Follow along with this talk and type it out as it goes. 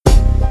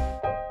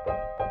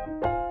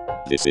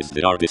This is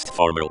the artist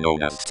formerly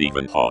known as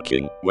Stephen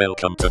Hawking.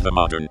 Welcome to the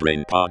Modern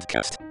Brain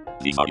Podcast.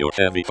 These are your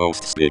heavy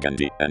hosts, Big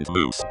Andy and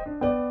Moose.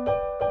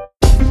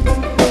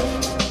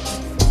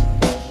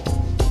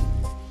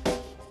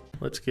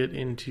 Let's get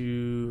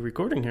into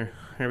recording here.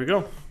 Here we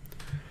go.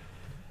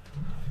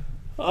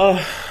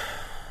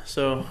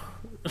 So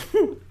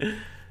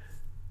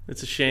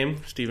it's a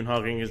shame Stephen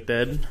Hawking is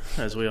dead,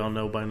 as we all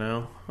know by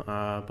now.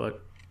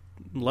 But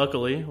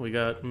luckily, we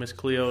got Miss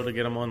Cleo to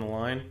get him on the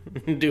line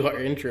and do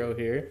our intro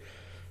here.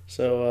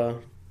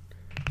 So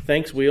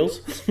thanks, Wheels.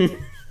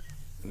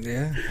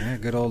 Yeah,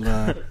 good old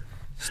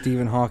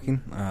Stephen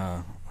Hawking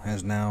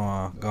has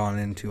now gone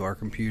into our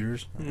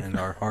computers and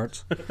our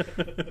hearts.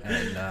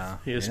 And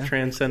He has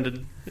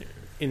transcended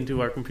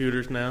into our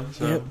computers now,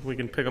 so we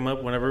can pick him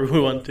up whenever we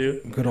want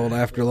to. Good old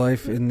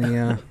afterlife in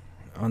the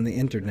on the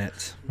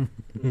internet.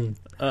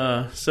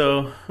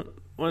 So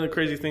one of the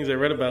crazy things I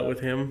read about with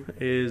him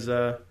is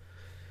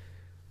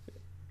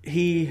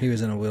he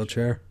was in a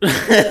wheelchair. no,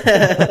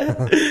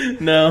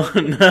 not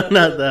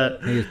that.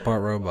 He was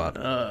part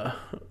robot.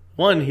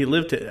 One, he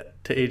lived to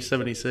age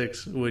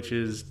 76, which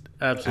is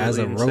absolutely as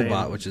a insane.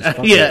 robot, which is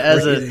fucking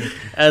crazy.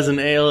 as an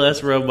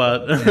ALS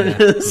robot. Yeah,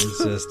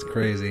 it's just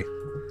crazy.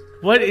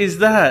 What is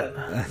that?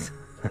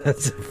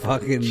 That's a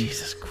fucking...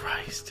 Jesus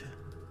Christ.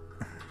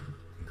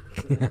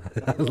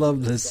 I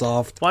love this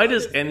soft... Why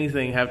does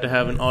anything have to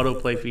have an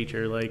autoplay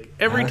feature? Like,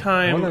 every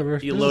time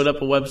you load up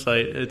a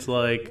website, it's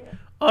like,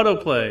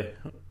 autoplay.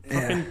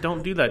 Fucking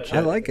don't do that shit.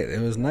 I like it. It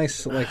was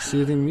nice, like,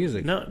 soothing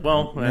music. No,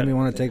 well... Made me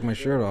want to take my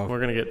shirt off.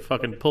 We're going to get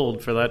fucking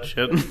pulled for that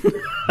shit.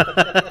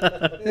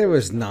 It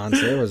was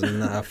nonsense. It was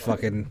not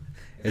fucking...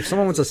 If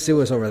someone wants to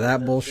sue us over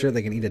that bullshit,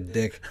 they can eat a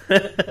dick.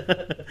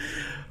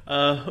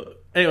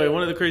 Anyway,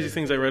 one of the crazy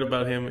things I read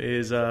about him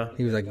is...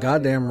 he was a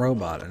goddamn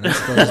robot, and that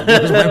still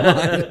blows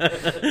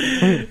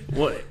my mind.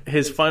 What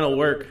his final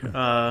work,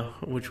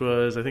 which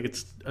was, I think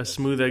it's A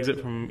Smooth Exit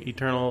from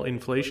Eternal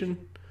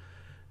Inflation,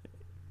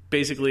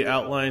 basically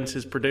outlines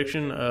his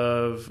prediction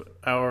of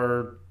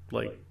our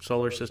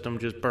solar system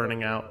just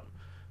burning out,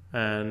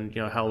 and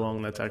how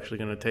long that's actually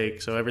going to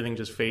take. So everything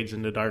just fades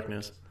into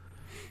darkness.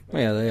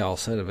 Well, yeah, they all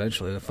said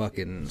eventually the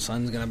fucking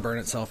sun's going to burn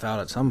itself out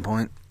at some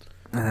point.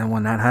 And then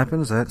when that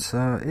happens, that's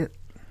it.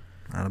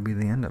 That'll be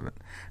the end of it.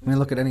 I mean,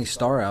 look at any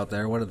star out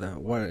there.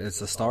 It's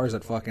the stars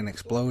that fucking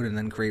explode and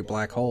then create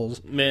black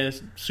holes. Man,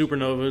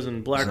 supernovas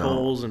and black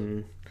holes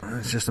and...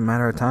 It's just a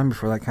matter of time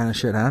before that kind of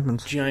shit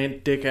happens.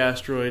 Giant dick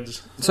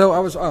asteroids.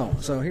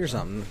 So here's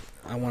something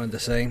I wanted to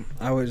say.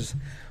 I was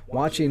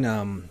watching,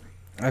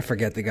 I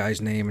forget the guy's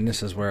name, and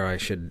this is where I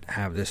should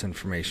have this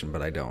information,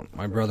 but I don't.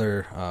 My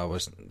brother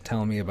was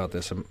telling me about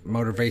this, a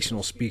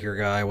motivational speaker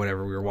guy,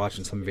 whatever. We were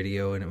watching some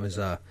video, and it was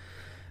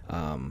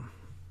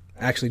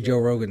actually Joe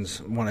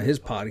Rogan's one of his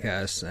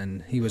podcasts,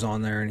 and he was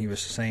on there, and he was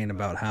saying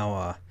about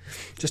how,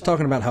 just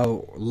talking about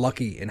how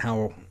lucky and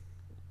how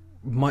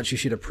much you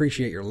should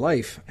appreciate your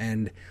life.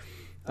 And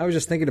I was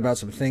just thinking about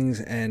some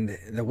things, and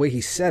the way he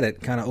said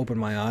it kind of opened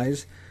my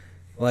eyes.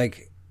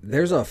 Like,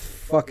 there's a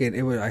fucking,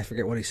 I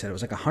forget what he said, it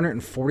was like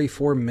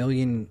 144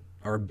 million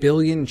or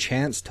billion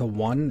chance to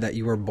 1 that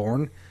you were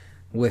born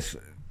with.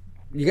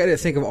 You got to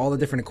think of all the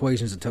different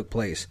equations that took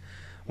place.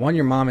 1,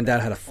 your mom and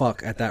dad had to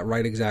fuck at that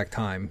right exact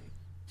time.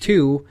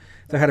 2,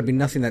 there had to be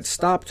nothing that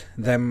stopped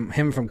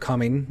him from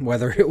coming,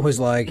 whether it was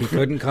like he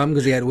couldn't come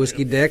because he had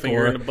whiskey dick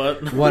Finger or in the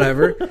butt.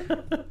 whatever.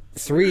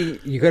 3,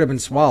 you could have been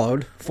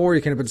swallowed. 4,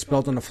 you could have been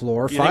spelt on the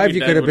floor. 5,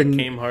 you could have been...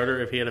 came harder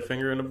if he had a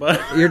finger in the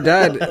butt. Your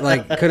dad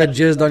could have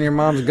jizzed on your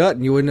mom's gut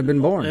and you wouldn't have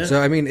been born. Yeah.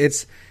 So I mean,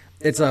 it's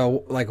a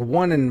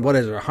 1 in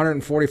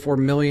 144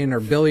 million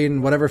or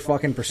billion, whatever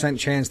fucking percent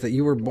chance that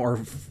you were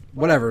born.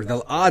 Whatever,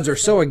 the odds are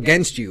so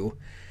against you.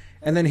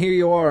 And then here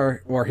you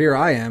are, or here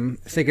I am,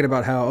 thinking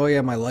about how, oh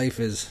yeah, my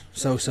life is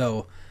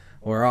so-so,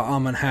 or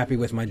I'm unhappy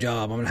with my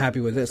job, I'm unhappy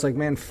with this. Like,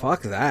 man,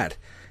 fuck that.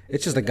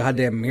 It's just a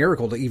goddamn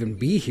miracle to even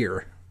be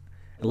here.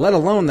 Let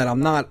alone that I'm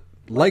not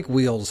like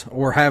Wheels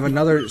or have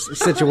another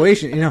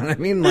situation, you know what I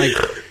mean? Like,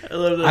 I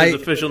love that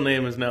his official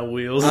name is now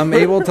Wheels. I'm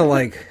able to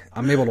walk,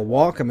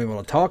 I'm able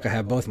to talk, I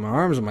have both my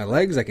arms and my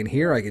legs, I can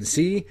hear, I can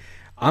see.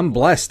 I'm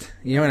blessed,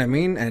 you know what I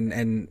mean?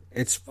 And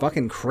it's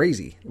fucking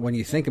crazy when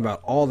you think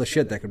about all the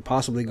shit that could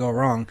possibly go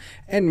wrong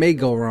and may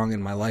go wrong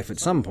in my life at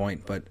some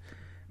point. But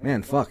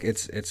man, fuck,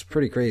 it's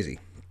pretty crazy.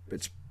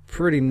 It's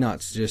pretty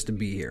nuts just to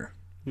be here.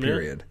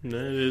 Period. Yeah,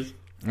 it is.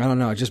 I don't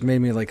know. It just made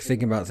me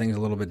think about things a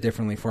little bit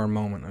differently for a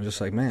moment. I'm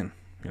just like, man,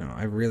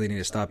 I really need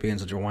to stop being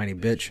such a whiny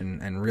bitch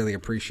and really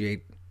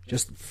appreciate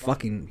just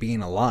fucking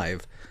being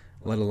alive,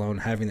 let alone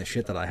having the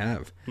shit that I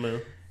have.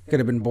 No. Could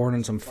have been born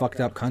in some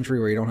fucked up country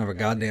where you don't have a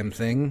goddamn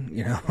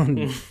thing,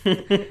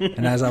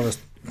 and as I was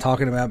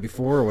talking about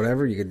before or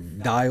whatever, you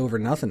could die over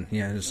nothing.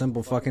 A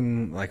simple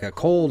fucking, like a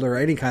cold or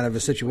any kind of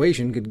a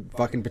situation could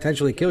fucking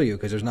potentially kill you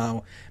because there's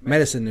no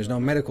medicine, there's no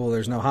medical,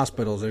 there's no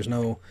hospitals, there's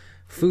no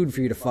food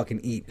for you to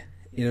fucking eat.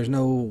 There's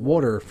no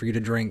water for you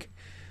to drink.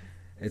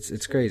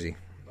 It's crazy.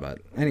 But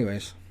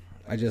anyways,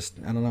 I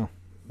don't know.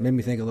 Made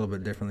me think a little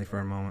bit differently for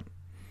a moment.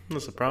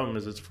 That's the problem,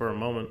 is it's for a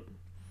moment.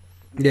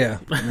 Yeah.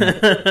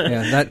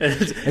 That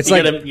it's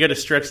you like gotta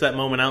stretch that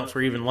moment out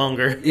for even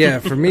longer. yeah.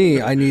 For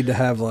me, I need to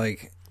have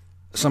like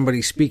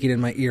somebody speaking in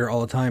my ear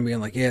all the time,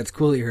 being like, "Yeah, it's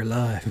cool that you're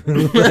alive,"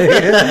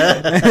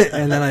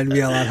 and then I'd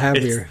be a lot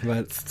happier. But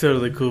It's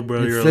totally cool,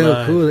 bro. it's You're so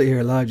alive. cool that you're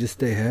alive. Just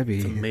stay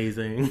happy.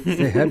 Amazing.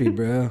 Stay happy,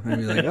 bro. I'd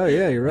be like, "Oh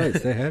yeah, you're right.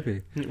 Stay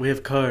happy." We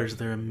have cars.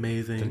 They're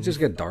amazing. Did it just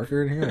get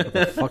darker in here? What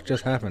the fuck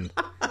just happened?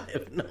 I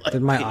have no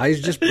Did my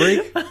eyes just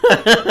break?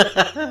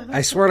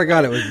 I swear to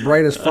God, it was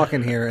bright as fuck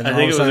in here, and I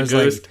then all think of a it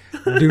sudden was it's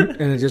a like, doot,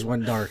 and it just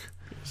went dark.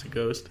 It's a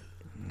ghost.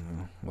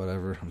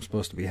 Whatever. I'm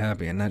supposed to be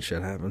happy, and that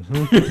shit happens.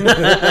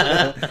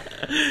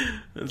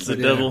 It's the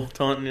Yeah. devil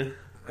taunting you.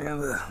 Yeah,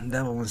 the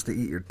devil wants to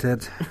eat your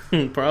tits.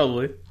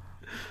 Probably.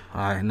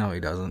 I know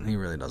he doesn't. He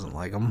really doesn't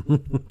like them.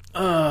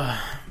 But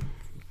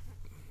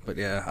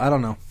yeah, I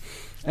don't know.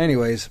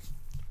 Anyways,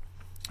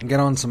 get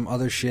on some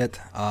other shit.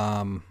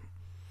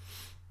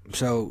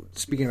 So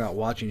speaking about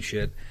watching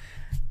shit,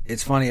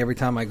 it's funny every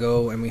time I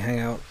go and we hang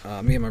out.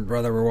 Me and my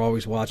brother, we're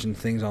always watching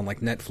things on like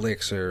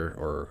Netflix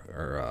or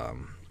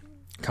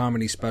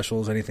comedy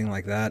specials, anything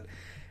like that.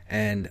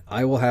 And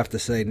I will have to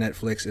say,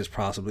 Netflix is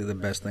possibly the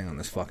best thing on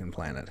this fucking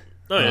planet.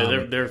 Oh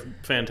yeah, they're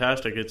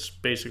fantastic. It's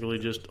basically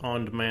just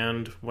on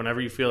demand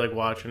whenever you feel like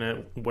watching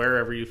it,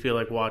 wherever you feel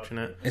like watching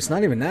it. It's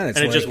not even that. It's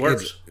And it like, just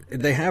works.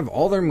 They have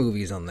all their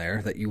movies on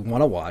there that you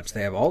want to watch.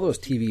 They have all those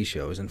TV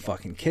shows and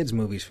fucking kids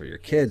movies for your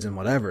kids and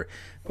whatever.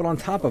 But on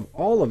top of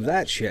all of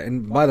that shit,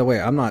 and by the way,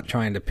 I'm not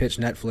trying to pitch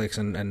Netflix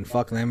and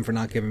fuck them for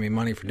not giving me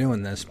money for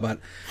doing this, but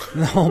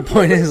the whole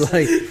point is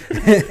like,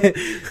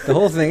 the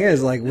whole thing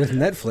is like with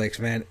Netflix,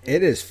 man,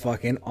 it is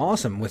fucking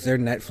awesome with their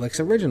Netflix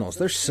originals.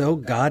 They're so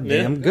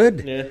goddamn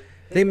good. Yeah.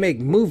 They make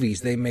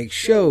movies, they make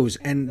shows,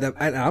 and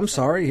I'm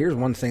sorry, here's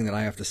one thing that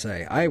I have to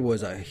say. I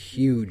was a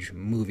huge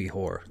movie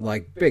whore,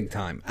 like big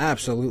time,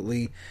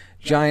 absolutely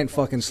giant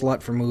fucking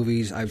slut for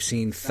movies. I've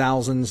seen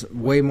thousands,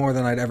 way more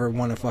than I'd ever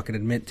want to fucking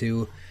admit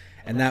to,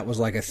 and that was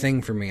like a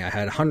thing for me. I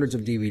had hundreds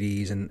of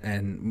DVDs,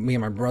 and me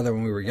and my brother,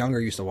 when we were younger,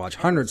 used to watch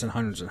hundreds and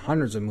hundreds and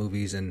hundreds of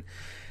movies, and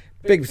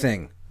big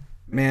thing.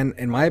 Man,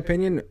 in my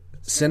opinion,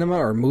 cinema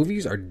or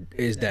movies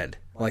is dead.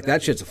 Like,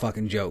 that shit's a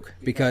fucking joke.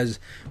 Because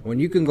when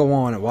you can go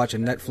on and watch a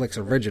Netflix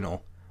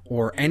original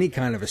or any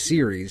kind of a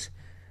series,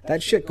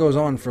 that shit goes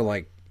on for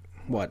like,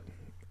 what,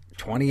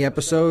 20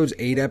 episodes,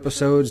 8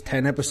 episodes,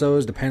 10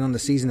 episodes, depending on the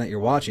season that you're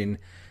watching.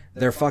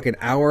 They're fucking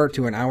hour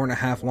to an hour and a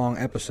half long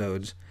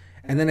episodes.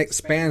 And then it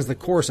spans the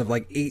course of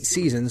like 8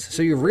 seasons.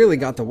 So you've really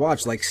got to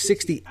watch like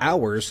 60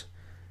 hours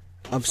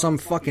of some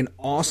fucking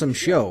awesome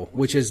show,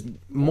 which is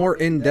more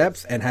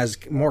in-depth and has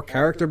more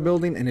character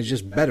building and is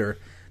just better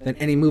than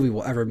any movie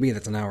will ever be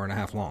that's an hour and a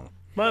half long.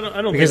 But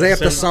I don't Because think they have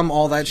to sum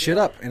all that shit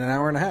up in an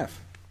hour and a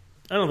half.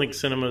 I don't think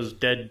cinema's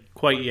dead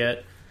quite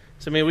yet.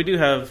 So I mean, we do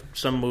have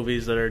some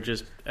movies that are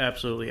just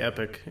absolutely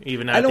epic,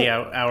 even at the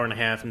hour and a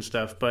half and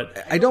stuff.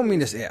 But I don't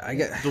mean to say I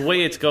get the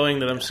way it's going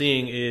that I'm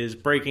seeing is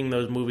breaking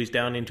those movies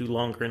down into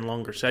longer and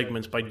longer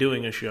segments by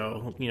doing a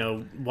show. You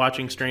know,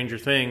 watching Stranger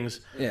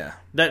Things. yeah.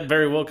 That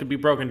very well could be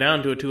broken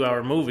down to a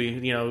 2-hour movie.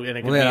 You know, and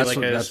it could Well, yeah, be like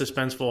a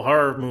suspenseful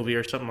horror movie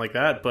or something like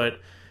that. But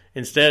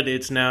instead,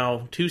 it's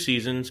now 2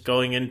 seasons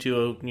going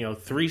into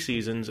 3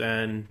 seasons,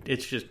 and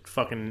it's just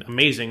fucking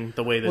amazing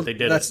the way that they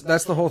did it.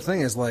 That's the whole thing.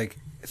 Is like,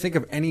 think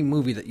of any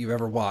movie that you've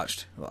ever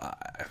watched.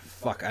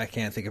 I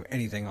can't think of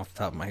anything off the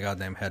top of my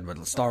goddamn head,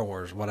 but Star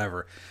Wars,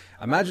 whatever.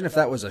 Imagine if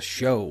that was a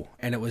show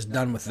and it was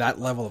done with that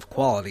level of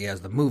quality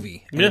as the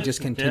movie, and it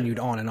just continued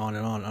on and on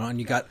and on and on.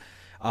 You got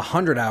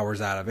 100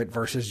 hours out of it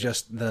versus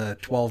just the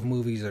 12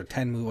 movies or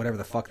 10 movies, whatever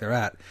the fuck they're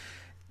at.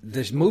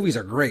 These movies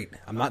are great.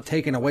 I'm not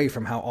taking away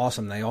from how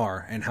awesome they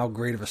are and how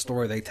great of a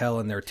story they tell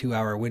in their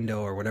 2-hour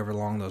window or whatever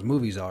long those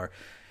movies are,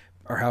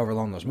 or however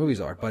long those movies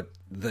are. But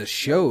the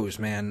shows,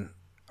 man,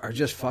 are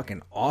just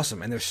fucking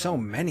awesome. And there's so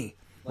many.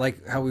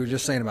 Like how we were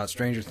just saying about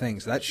Stranger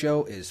Things. That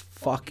show is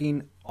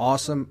fucking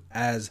awesome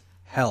as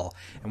hell.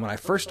 And when I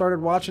first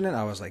started watching it,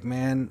 I was like,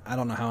 man, I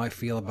don't know how I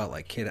feel about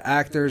like kid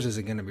actors. Is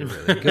it going to be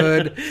really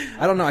good?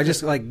 I don't know. I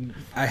just like,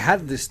 I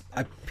had this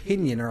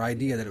opinion or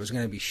idea that it was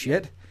going to be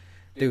shit.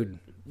 Dude,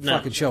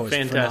 fucking show is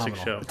fantastic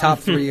phenomenal. show. Top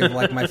 3 of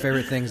like my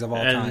favorite things of all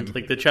And time.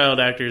 like the child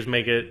actors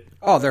make it.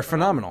 Oh, they're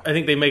phenomenal. I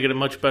think they make it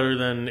much better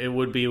than it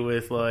would be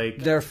with like.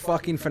 They're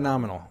fucking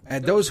phenomenal.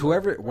 And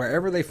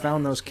wherever they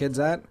found those kids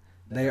at,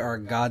 they are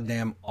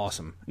goddamn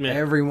awesome. Yeah.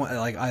 Everyone,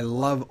 like, I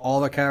love all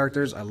the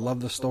characters. I love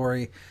the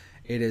story.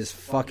 It is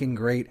fucking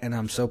great, and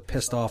I'm so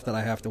pissed off that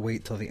I have to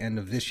wait till the end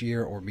of this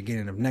year or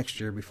beginning of next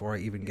year before I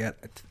even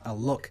get a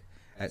look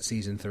at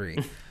season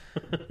 3.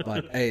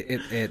 But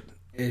it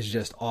is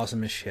just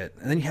awesome as shit.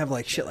 And then you have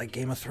like shit like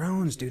Game of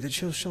Thrones, dude. That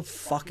show's so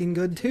fucking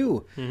good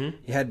too. Mm-hmm.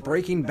 You had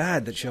Breaking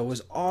Bad. That show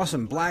was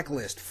awesome.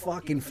 Blacklist,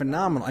 fucking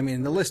phenomenal. I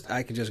mean, the list,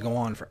 I could just go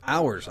on for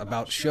hours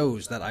about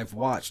shows that I've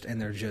watched,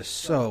 and they're just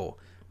so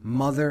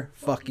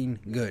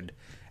motherfucking good.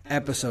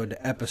 Episode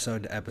to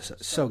episode to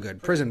episode. So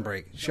good. Prison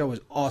Break. Show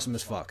was awesome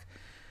as fuck.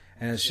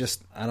 And it's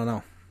just, I don't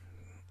know.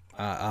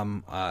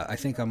 I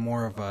think I'm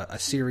more of a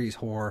series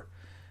whore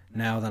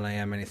now than I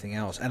am anything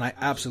else. And I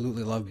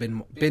absolutely love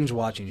binge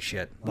watching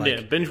shit.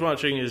 Yeah, binge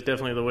watching is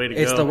definitely the way to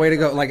go. It's the way to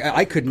go. Like,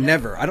 I could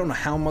never. I don't know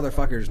how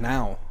motherfuckers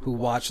now who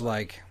watch,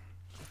 like,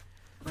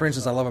 for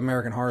instance, I love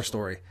American Horror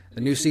Story.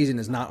 The new season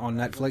is not on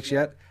Netflix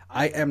yet.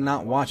 I am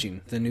not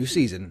watching the new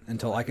season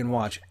until I can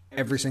watch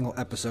every single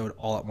episode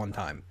all at one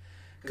time.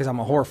 Because I'm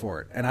a whore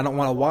for it. And I don't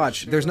want to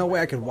watch. There's no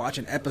way I could watch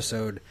an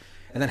episode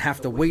and then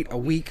have to wait a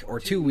week or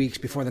 2 weeks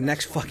before the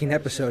next fucking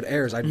episode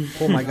airs. I'd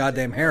pull my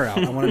goddamn hair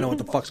out. I want to know what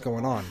the fuck's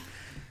going on.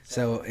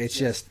 So it's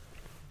just,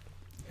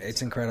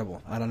 it's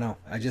incredible. I don't know.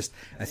 I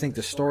think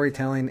the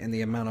storytelling and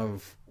the amount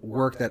of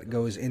work that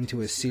goes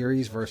into a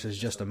series versus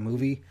just a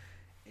movie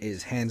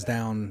is hands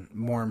down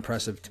more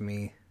impressive to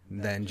me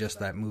than just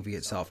that movie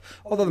itself.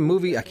 Although the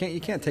movie, you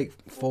can't take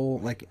full,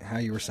 like how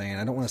you were saying,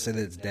 I don't want to say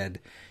that it's dead.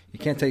 You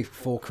can't take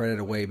full credit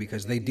away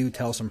because they do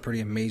tell some pretty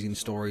amazing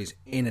stories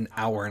in an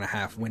hour and a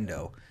half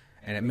window.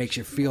 And it makes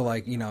you feel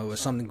like, it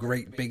was some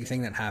great big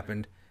thing that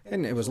happened.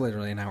 And it was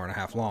literally an hour and a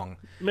half long.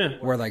 Yeah.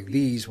 Where like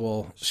these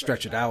will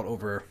stretch it out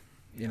over,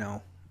 a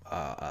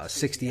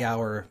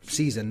 60-hour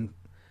season.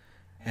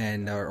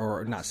 And,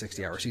 or not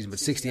 60-hour season, but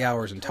 60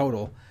 hours in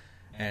total.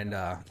 And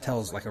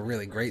tells like a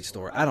really great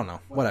story. I don't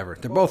know. Whatever.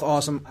 They're both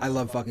awesome. I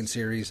love fucking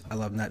series. I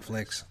love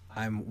Netflix.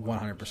 I'm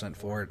 100%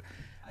 for it.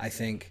 I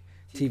think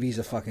TV's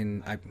a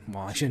fucking...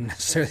 I shouldn't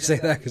necessarily say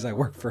that because I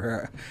work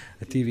for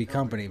a TV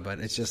company, but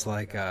it's just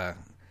like... to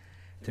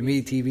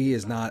me, TV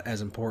is not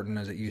as important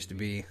as it used to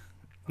be.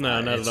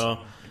 No, not at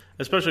all.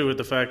 Especially with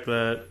the fact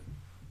that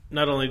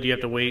not only do you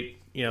have to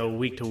wait,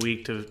 week to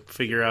week to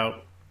figure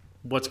out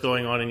what's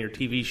going on in your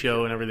TV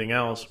show and everything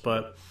else,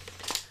 but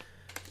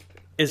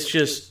it's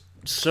just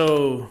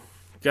so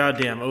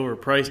goddamn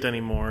overpriced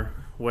anymore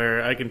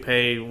where I can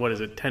pay,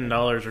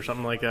 $10 or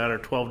something like that, or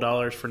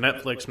 $12 for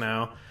Netflix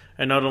now,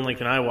 and not only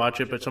can I watch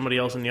it, but somebody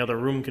else in the other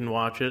room can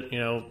watch it,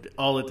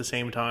 all at the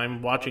same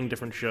time, watching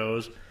different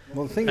shows.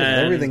 Well, the thing is,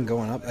 everything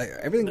going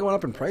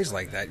up in price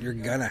like that, you're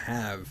going to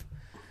have,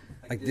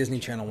 like Disney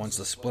Channel wants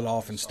to split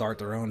off and start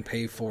their own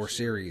pay-for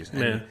series.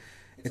 And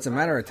it's a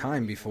matter of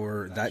time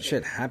before that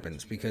shit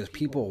happens because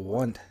people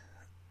want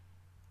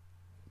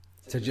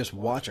to just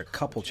watch a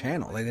couple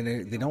channels.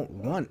 They don't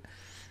want,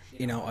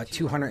 a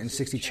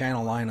 260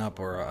 channel lineup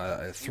or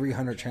a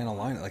 300 channel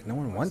lineup. Like, no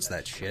one wants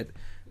that shit.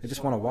 They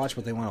just want to watch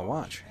what they want to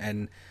watch.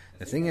 And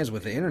the thing is,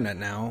 with the internet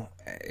now,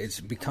 it's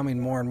becoming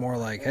more and more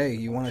like, hey,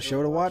 you want a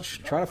show to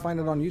watch? Try to find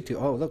it on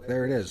YouTube. Oh, look,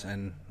 there it is.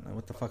 And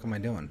what the fuck am I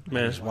doing? I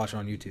just watch it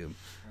on YouTube.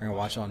 Or I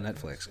watch it on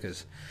Netflix.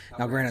 Because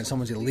now, granted,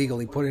 someone's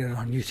illegally putting it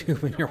on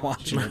YouTube and you're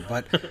watching it,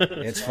 but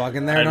it's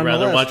fucking there. I'd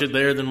rather watch it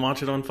there than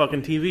watch it on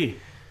fucking TV.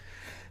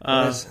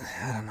 I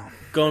don't know.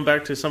 Going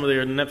back to some of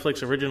their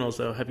Netflix originals,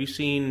 though, have you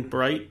seen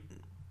Bright?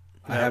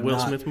 That Will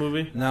Smith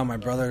movie? No, my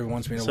brother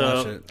wants me to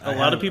watch it. A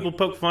lot of people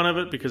poke fun of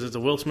it because it's a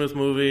Will Smith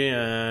movie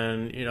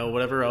and,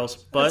 whatever else.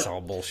 But that's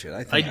all bullshit.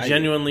 I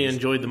genuinely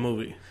enjoyed the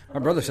movie. My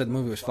brother said the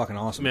movie was fucking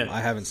awesome. Yeah.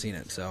 I haven't seen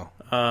it, so.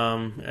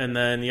 And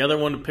then the other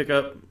one to pick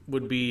up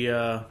would be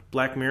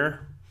Black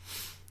Mirror.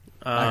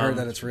 I heard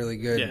that it's really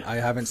good. Yeah, I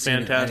haven't seen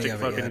any of it yet. Fantastic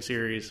fucking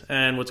series.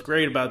 And what's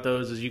great about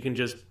those is you can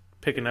just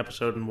pick an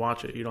episode and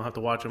watch it. You don't have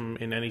to watch them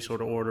in any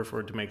sort of order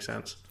for it to make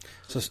sense.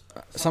 So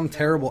some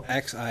terrible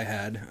ex I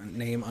had,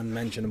 name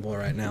unmentionable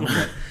right now,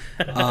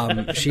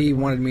 but she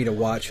wanted me to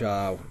watch,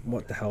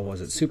 what the hell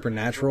was it,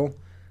 Supernatural.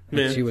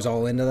 Yeah. She was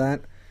all into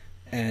that.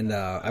 And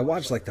I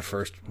watched like the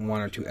first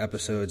 1 or 2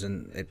 episodes,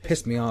 and it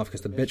pissed me off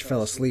because the bitch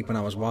fell asleep when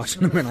I was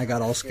watching them, and I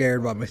got all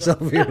scared by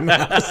myself here in the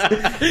house.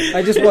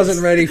 I just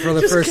wasn't ready for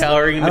the first.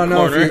 Cowering in the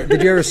corner.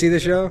 Did you ever see the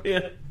show?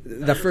 Yeah.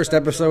 The first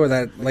episode where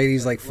that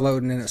lady's like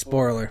floating in a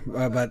spoiler,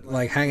 but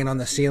like hanging on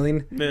the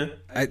ceiling. Yeah.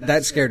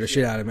 That scared the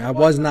shit out of me. I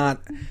was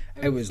not.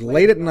 It was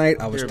late at night.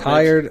 I was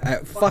tired.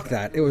 Fuck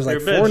that. It was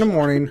like 4 in the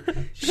morning.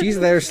 She's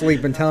there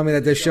sleeping, telling me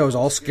that this show is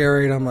all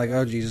scary, and I'm like,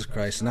 oh, Jesus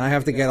Christ. And I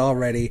have to get all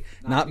ready,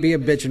 not be a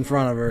bitch in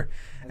front of her.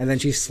 And then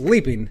she's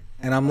sleeping,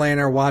 and I'm laying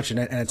there watching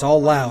it, and it's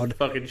all loud.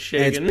 Fucking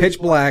shaking. And it's pitch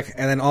black,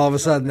 and then all of a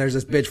sudden there's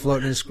this bitch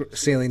floating in the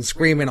ceiling,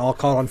 screaming, all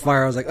caught on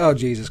fire. I was like, oh,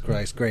 Jesus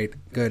Christ. Great.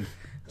 Good. I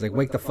was like,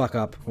 wake the fuck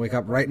up. Wake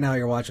up right now.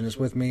 You're watching this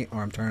with me,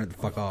 or I'm turning it the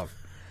fuck off.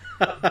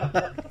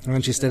 And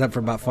then she stayed up for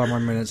about 5 more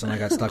minutes, and I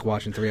got stuck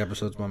watching 3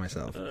 episodes by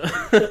myself.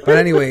 But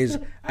anyways,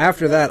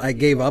 after that, I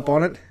gave up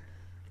on it.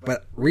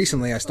 But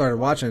recently, I started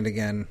watching it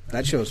again.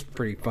 That show's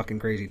pretty fucking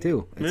crazy,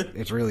 too.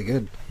 It's really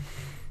good.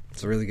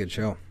 It's a really good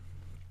show.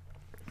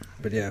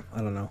 But yeah, I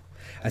don't know.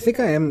 I think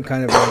I am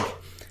kind of like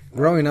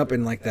growing up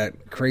in like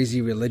that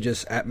crazy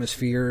religious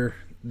atmosphere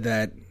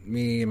that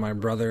me and my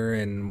brother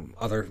and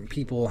other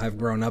people have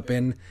grown up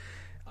in.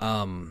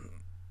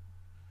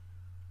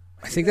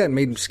 I think that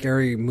made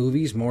scary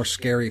movies more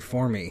scary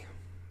for me,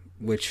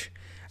 which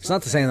it's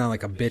not to say that I'm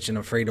like a bitch and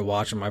afraid to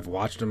watch them. I've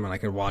watched them and I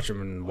could watch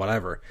them and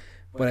whatever,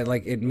 but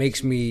it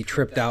makes me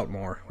tripped out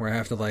more where I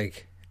have to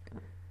like,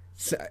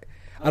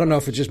 I don't know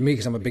if it's just me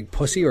because I'm a big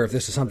pussy or if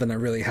this is something that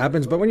really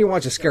happens, but when you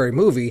watch a scary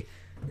movie,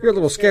 you're a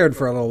little scared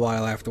for a little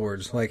while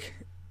afterwards. Like,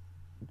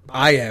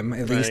 I am,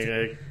 at least.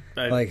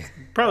 Like,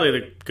 probably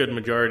the good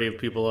majority of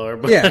people are.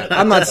 But yeah,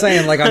 I'm not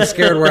saying like I'm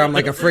scared where I'm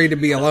like afraid to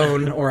be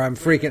alone or I'm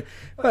freaking,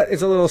 but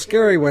it's a little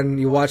scary when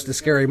you watch the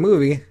scary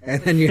movie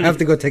and then you have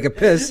to go take a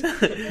piss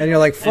and you're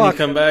like, and fuck. you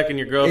come back and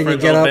your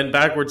girlfriend's get all up- bent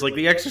backwards like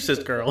the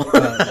Exorcist girl.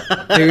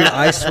 Dude,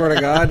 I swear to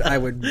God, I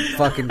would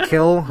fucking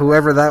kill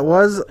whoever that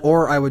was,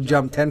 or I would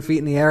jump 10 feet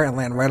in the air and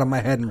land right on my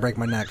head and break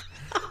my neck.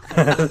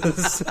 I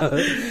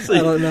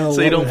don't know.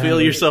 So you what don't would feel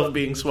happen. yourself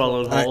being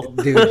swallowed whole.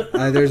 Dude,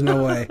 there's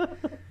no way.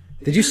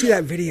 Did you see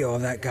that video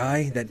of that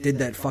guy that did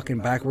that fucking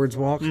backwards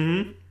walk?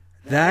 Mm-hmm.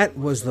 That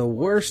was the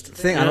worst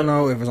thing. I don't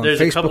know if it was on There's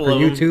a Facebook couple or of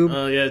them.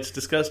 YouTube. Yeah, it's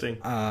disgusting.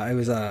 It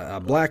was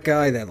a black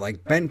guy that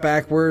like bent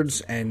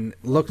backwards and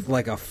looked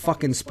like a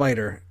fucking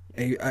spider.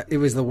 It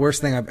was the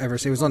worst thing I've ever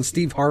seen. It was on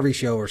Steve Harvey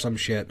show or some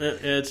shit.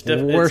 It's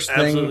worst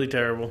thing- absolutely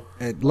terrible.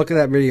 Look at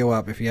that video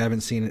up if you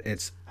haven't seen it.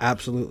 It's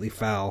absolutely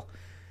foul,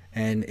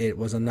 and it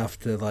was enough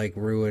to like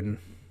ruin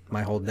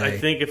my whole day. I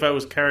think if I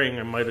was carrying,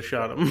 I might have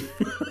shot him.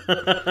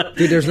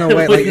 Dude, there's no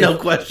way. With Like, no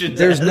questions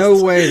there's asked.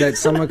 no way that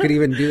someone could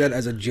even do that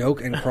as a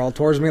joke and crawl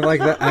towards me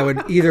like that. I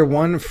would either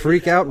one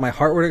freak out, my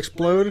heart would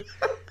explode,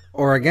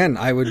 or again,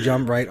 I would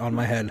jump right on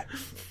my head.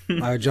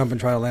 I would jump and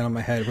try to land on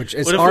my head, which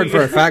is What if hard we-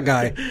 for a fat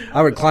guy.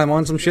 I would climb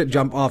on some shit,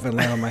 jump off, and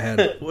land on my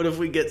head. What if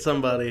we get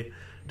somebody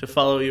to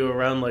follow you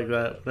around like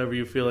that whenever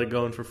you feel like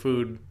going for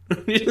food?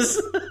 You just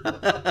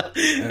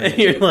and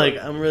you're like,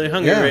 I'm really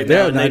hungry right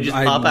now, and they just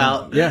pop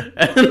out. Yeah,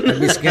 I'd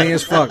be skinny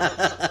as fuck,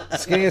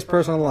 skinniest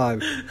person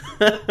alive.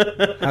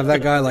 Have that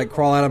guy like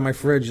crawl out of my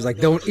fridge. He's like,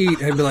 "Don't eat,"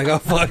 and I'd be like, "Oh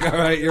fuck, all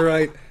right, you're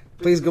right.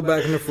 Please go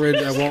back in the fridge.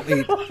 I won't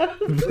eat.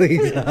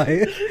 Please,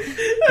 I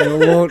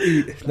won't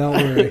eat. Don't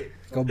worry."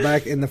 Go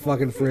back in the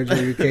fucking fridge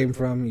where you came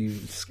from, you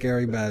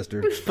scary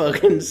bastard.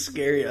 Fucking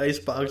scary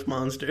icebox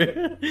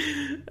monster.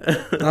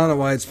 I don't know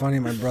why it's funny.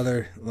 My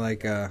brother,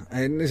 like,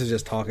 and this is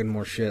just talking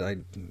more shit.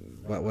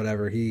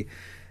 Whatever.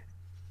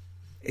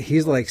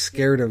 He's like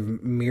scared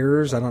of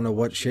mirrors. I don't know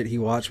what shit he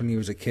watched when he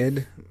was a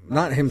kid.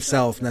 Not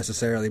himself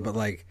necessarily, but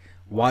like,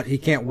 he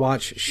can't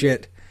watch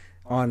shit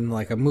on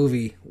like a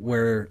movie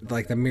where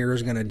like the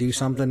mirror's gonna do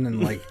something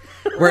and like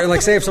where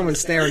like say if someone's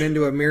staring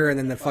into a mirror and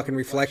then the fucking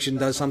reflection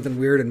does something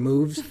weird and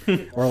moves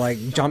or like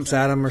jumps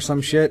at him or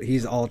some shit,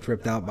 he's all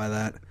tripped out by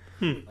that.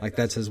 Like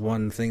that's his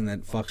one thing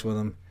that fucks with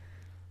him.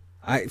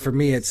 For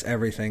me it's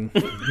everything.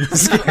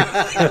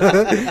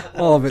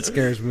 All of it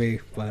scares me,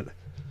 but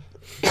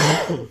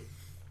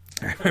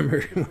I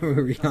remember when we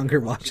were younger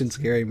watching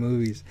scary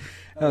movies.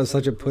 I was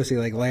such a pussy,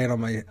 like laying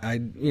on I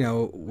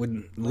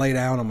would lay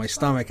down on my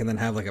stomach and then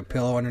have like a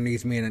pillow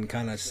underneath me and then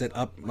kind of sit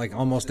up, like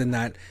almost in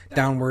that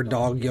downward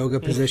dog yoga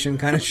position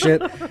kind of shit.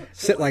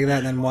 Sit like that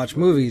and then watch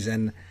movies.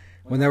 And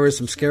when there was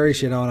some scary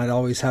shit on, I'd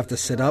always have to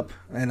sit up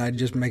and I'd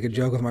just make a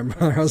joke with my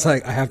brother. I was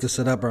like, I have to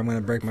sit up or I'm going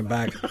to break my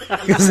back.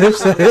 Because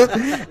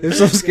if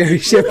some scary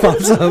shit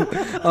pops up,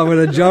 I'm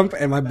going to jump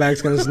and my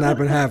back's going to snap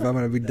in half. I'm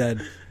going to be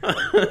dead.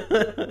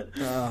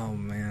 Oh,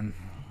 man.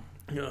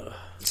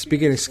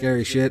 Speaking of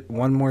scary shit,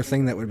 one more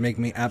thing that would make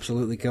me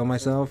absolutely kill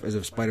myself is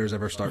if spiders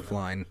ever start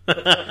flying.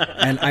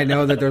 And I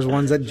know that there's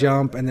ones that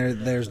jump, and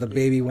there's the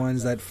baby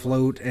ones that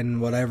float and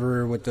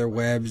whatever with their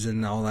webs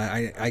and all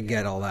that. I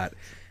get all that.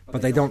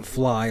 But they don't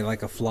fly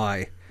like a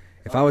fly.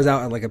 If I was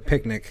out at like a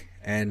picnic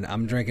and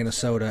I'm drinking a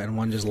soda and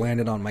one just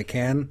landed on my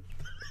can,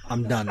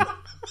 I'm done.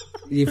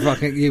 You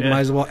might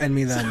as well end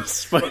me then.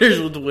 Spiders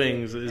with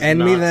wings is End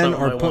not me then,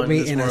 something or I put want me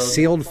this in a world.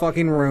 sealed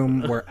fucking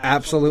room where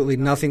absolutely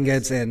nothing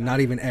gets in,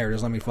 not even air.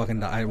 Just let me fucking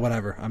die.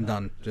 Whatever, I'm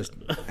done. Just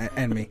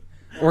end me,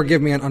 or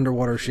give me an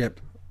underwater ship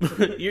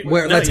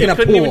where that's in a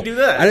couldn't pool. even do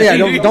that.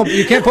 Don't.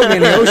 You can't put me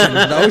in the ocean.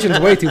 The ocean's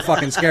way too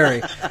fucking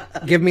scary.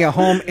 Give me a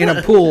home in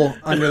a pool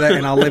under that,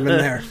 and I'll live in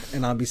there,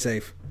 and I'll be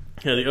safe.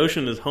 Yeah, the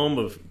ocean is home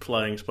of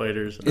flying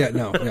spiders. Yeah,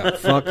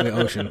 fuck the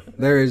ocean.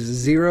 There is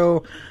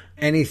zero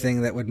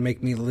anything that would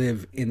make me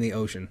live in the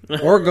ocean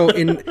or go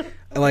in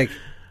like.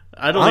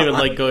 I don't even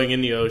like going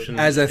in the ocean.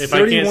 As a if I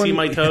can't 31 see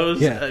my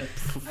toes, yeah.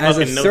 As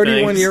a no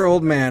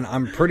 31-year-old man,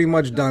 I'm pretty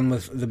much done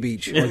with the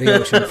beach or the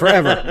ocean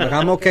forever. Like,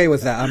 I'm okay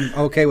with that. I'm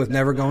okay with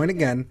never going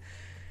again.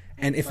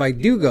 And if I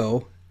do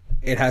go,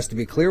 it has to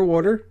be clear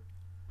water.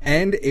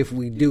 And if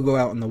we do go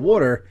out in the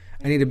water,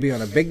 I need to be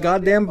on a big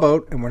goddamn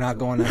boat, and we're not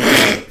going that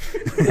far.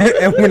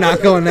 And we're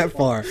not going that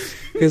far.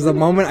 Because the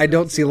moment I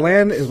don't see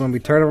land is when we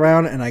turn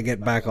around and I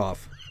get back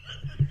off.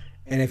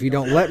 And if you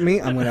don't let me,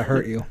 I'm going to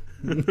hurt you.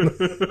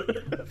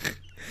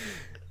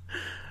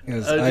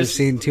 Because I've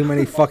seen too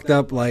many fucked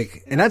up,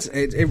 like, and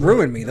it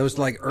ruined me. Those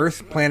like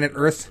Planet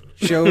Earth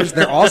shows,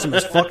 they're awesome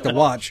as fuck to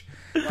watch,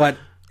 but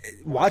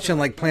watching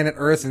like Planet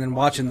Earth and then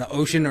watching the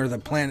ocean or the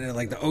planet,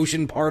 like the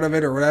ocean part of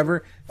it or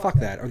whatever, fuck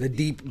that, or the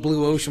deep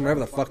blue ocean,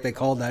 whatever the fuck they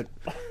called that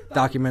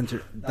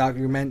documentary.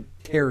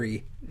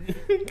 Documentary.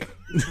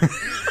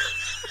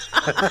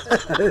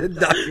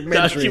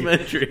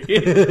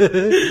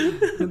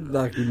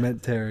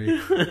 Documentary.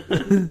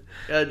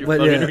 God, you're But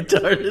fucking yeah,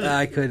 retarded.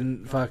 I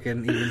couldn't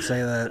fucking even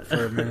say that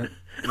for a minute.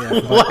 Yeah,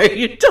 Why are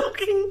you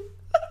talking?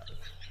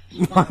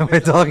 why am I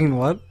talking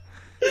what?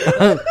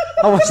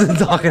 I wasn't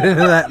talking into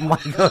that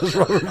mic. I was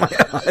rubbing my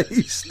eye,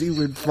 you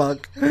stupid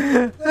fuck.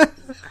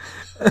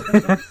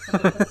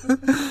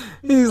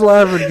 He's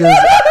laughing because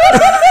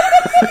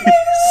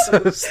he's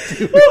so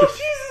stupid. Oh,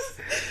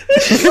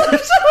 Jesus. I'm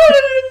sorry to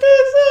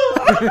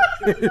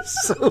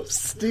It's so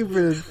stupid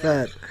and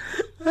fat.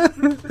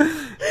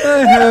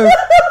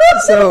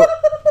 So,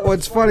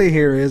 what's funny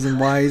here is, and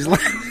why he's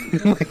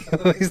laughing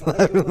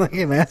like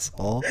an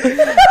asshole,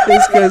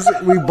 is because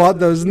we bought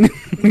the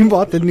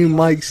new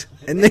mics,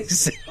 and they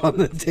sit on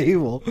the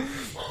table,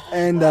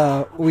 and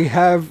we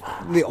have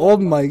the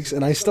old mics,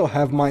 and I still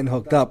have mine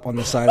hooked up on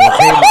the side of the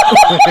table.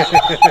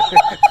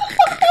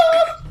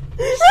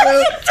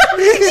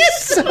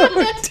 It's so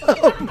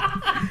dumb.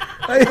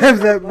 I have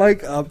that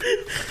mic up,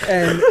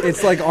 and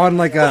it's like on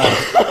like a,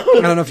 I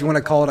don't know if you want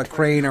to call it a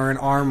crane or an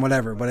arm,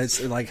 whatever, but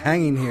it's like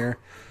hanging here,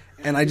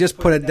 and I just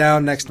put it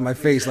down next to my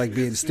face like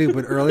being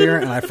stupid earlier,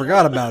 and I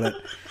forgot about it.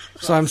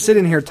 So I'm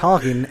sitting here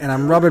talking, and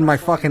I'm rubbing my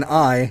fucking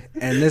eye,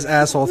 and this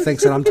asshole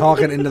thinks that I'm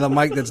talking into the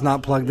mic that's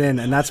not plugged in,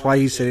 and that's why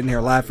he's sitting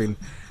here laughing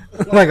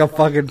like a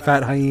fucking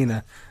fat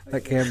hyena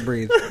that can't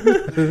breathe.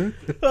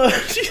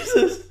 Oh,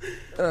 Jesus.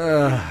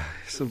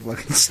 So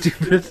fucking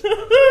stupid.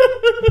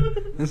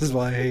 This is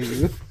why I hate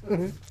you.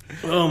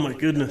 Oh, my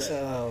goodness.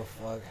 Oh,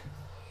 fuck.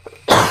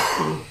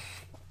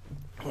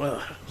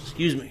 Well,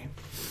 excuse me.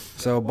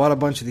 So bought a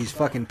bunch of these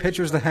fucking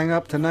pictures to hang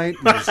up tonight.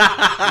 This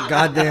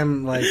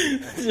goddamn, like,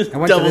 I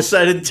went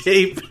Double-sided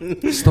tape. to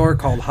this store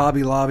called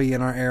Hobby Lobby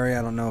in our area.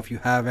 I don't know if you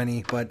have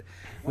any, but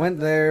went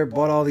there,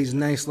 bought all these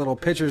nice little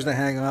pictures to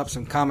hang up,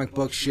 some comic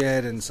book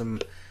shit and some,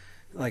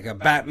 like, a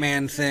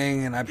Batman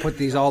thing, and I put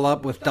these all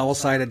up with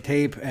double-sided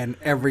tape, and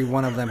every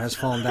one of them has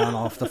fallen down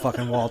off the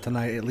fucking wall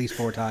tonight at least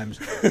 4 times.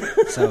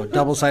 So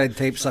double-sided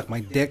tape, suck my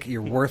dick,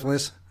 you're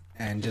worthless,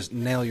 and just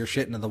nail your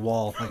shit into the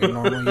wall like a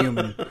normal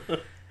human.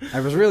 I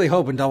was really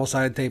hoping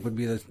double-sided tape would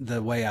be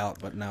the way out,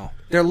 but no.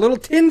 They're little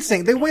tin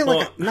things. They weigh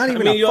like not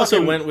even you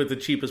also went with the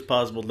cheapest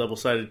possible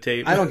double-sided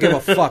tape. I don't give a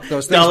fuck.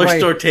 Those things Dollar weigh,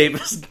 store tape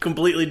is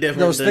completely different.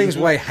 Those things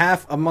weigh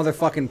half a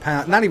motherfucking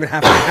pound. Not even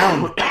half a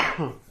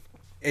pound.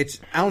 It's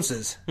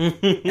ounces.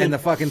 And the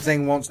fucking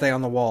thing won't stay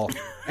on the wall.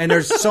 And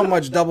there's so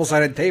much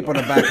double-sided tape on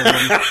the back of them.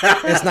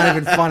 It's not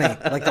even funny.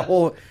 Like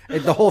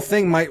the whole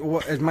thing might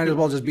as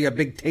well just be a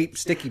big tape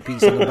sticky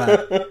piece on the back.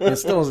 And it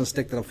still doesn't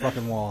stick to the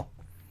fucking wall.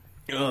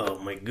 Oh,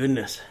 my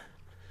goodness.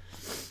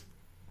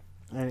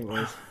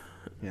 Anyways.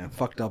 Yeah,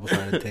 fuck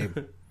double-sided tape.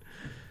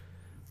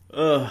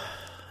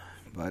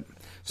 But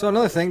so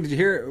another thing, did you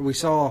hear? We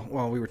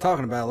were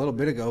talking about it a little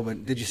bit ago,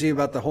 but did you see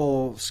about the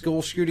whole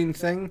school shooting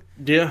thing?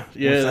 Yeah,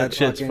 that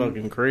shit's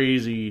fucking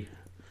crazy.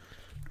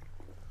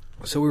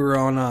 So we were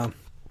on,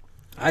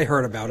 I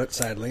heard about it,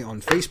 sadly,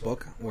 on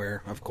Facebook,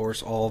 where, of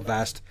course, all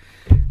vast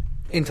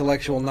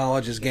intellectual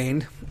knowledge is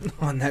gained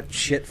on that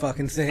shit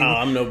fucking thing. Oh,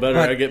 I'm no better.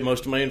 I get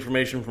most of my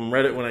information from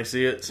Reddit when I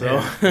see it, so.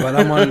 Yeah. But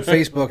I'm on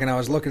Facebook, and I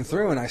was looking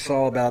through, and I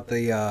saw about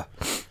the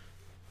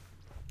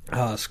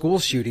school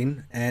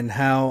shooting, and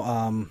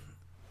how,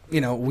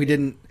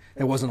 it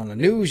wasn't on the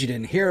news, you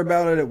didn't hear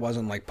about it, it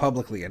wasn't, like,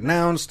 publicly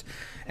announced,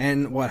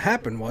 and what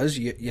happened was,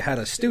 you had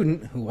a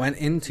student who went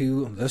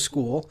into the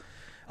school.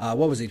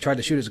 What was he? Tried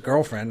to shoot his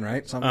girlfriend,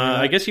 right? Something like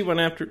that? I guess he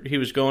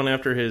was going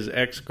after his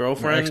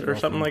ex-girlfriend or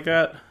something like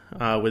that,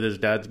 with his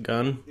dad's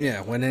gun.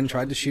 Yeah, went in,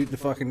 tried to shoot the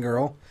fucking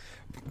girl,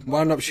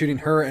 wound up shooting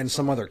her and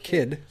some other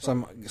kid,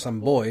 some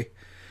boy,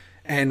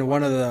 and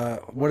one of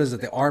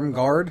the armed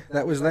guard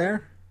that was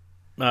there?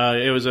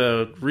 It was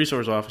a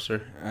resource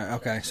officer.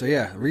 Okay, so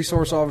yeah,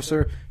 resource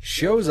officer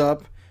shows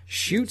up,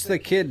 shoots the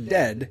kid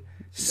dead,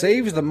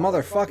 saves the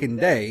motherfucking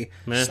day,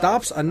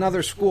 stops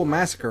another school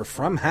massacre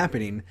from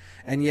happening,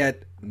 and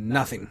yet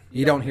nothing.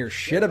 You don't hear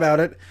shit about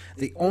it.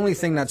 The only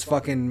thing that's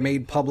fucking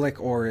made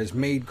public or is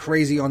made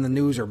crazy on the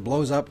news or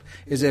blows up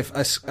is if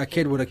a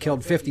kid would have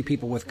killed 50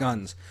 people with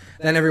guns.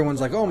 Then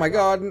everyone's like, oh my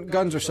god,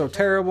 guns are so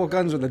terrible,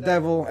 guns are the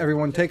devil,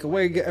 everyone take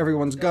away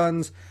everyone's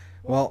guns.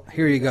 Well,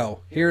 here you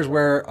go. Here's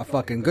where a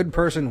fucking good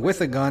person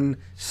with a gun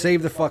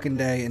saved the fucking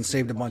day and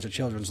saved a bunch of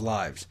children's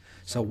lives.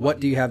 So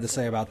what do you have to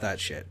say about that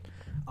shit?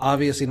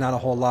 Obviously not a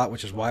whole lot,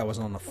 which is why it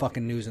wasn't on the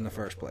fucking news in the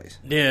first place.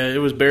 Yeah, it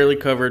was barely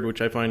covered,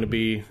 which I find to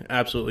be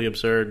absolutely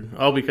absurd.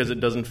 All because it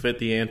doesn't fit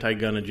the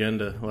anti-gun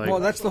agenda. Well,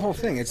 that's the whole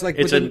thing. It's like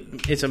it's a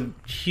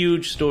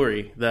huge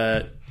story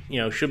that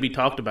should be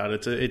talked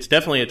about. It's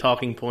definitely a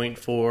talking point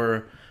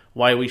for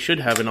why we should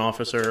have an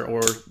officer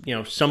or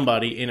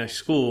somebody in a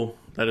school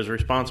that is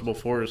responsible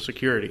for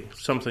security,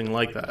 something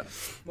like that.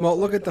 Well,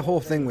 look at the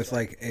whole thing with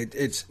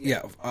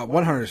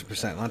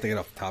 100%. Not to get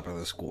off the topic of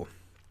the school.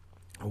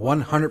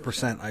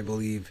 100%, I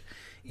believe,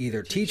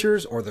 either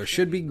teachers or there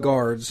should be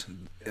guards,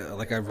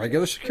 like a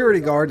regular security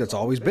guard that's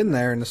always been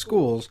there in the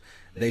schools.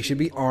 They should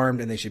be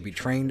armed and they should be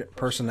trained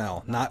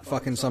personnel, not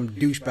fucking some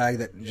douchebag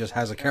that just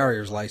has a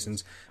carrier's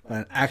license, but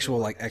an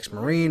actual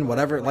ex-Marine,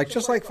 whatever.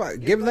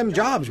 Give them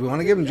jobs. We want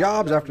to give them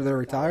jobs after they're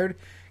retired.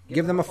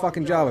 Give them a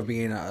fucking job of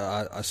being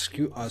a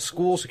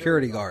school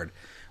security guard.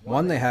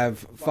 One, they have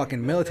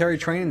fucking military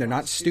training. They're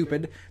not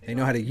stupid. They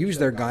know how to use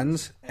their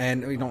guns.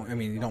 And you don't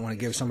want to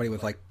give somebody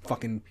with like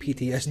fucking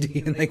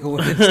PTSD and they go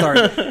in and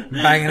start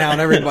banging out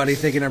everybody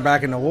thinking they're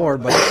back in the war.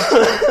 But,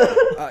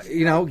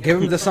 give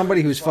them to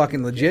somebody who's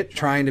fucking legit,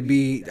 trying to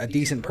be a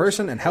decent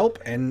person and help,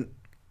 and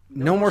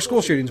no more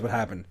school shootings would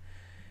happen.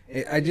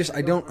 I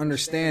don't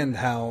understand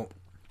how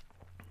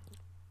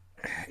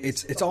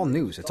it's all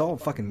news. It's all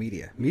fucking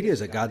media. Media is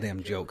a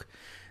goddamn joke.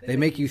 They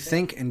make you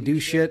think and do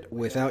shit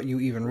without you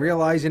even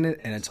realizing it,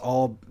 and it's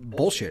all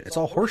bullshit. It's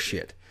all horse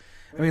shit.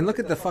 I mean, look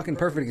at the fucking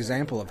perfect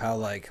example of how,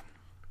 like,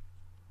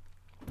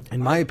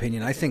 in my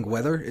opinion, I think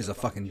weather is a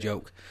fucking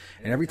joke.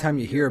 And every time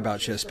you hear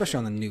about shit, especially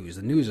on the news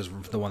is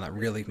the one that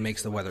really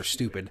makes the weather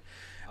stupid.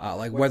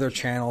 Like Weather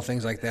Channel,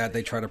 things like that,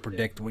 they try to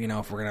predict, if we're going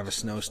to have a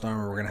snowstorm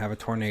or we're going to have a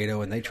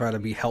tornado, and they try to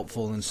be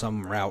helpful in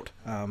some route,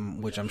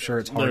 which I'm sure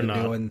it's hard to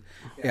do. And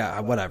yeah,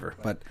 whatever.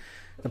 But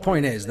the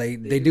point is, they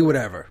do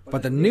whatever.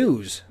 But the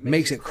news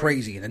makes it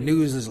crazy. The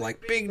news is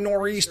like, big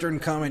nor'eastern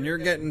coming, you're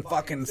getting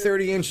fucking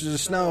 30 inches of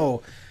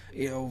snow.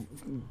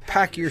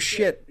 Pack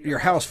your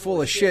house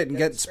full of shit and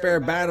get spare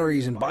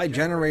batteries and buy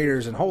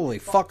generators, and holy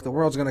fuck, the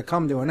world's going to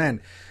come to an end.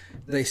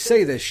 They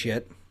say this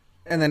shit,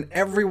 and then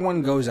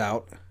everyone goes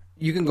out.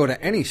 You can go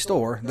to any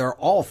store, they're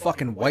all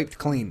fucking wiped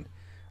clean.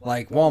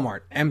 Like Walmart,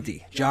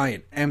 empty.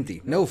 Giant,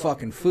 empty. No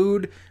fucking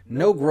food,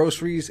 no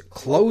groceries,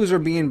 clothes are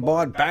being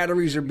bought,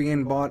 batteries are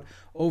being bought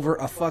over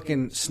a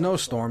fucking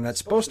snowstorm that's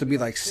supposed to be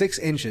like 6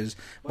 inches,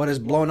 but is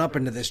blown up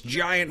into this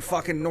giant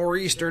fucking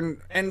nor'eastern,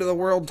 end of the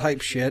world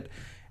type shit.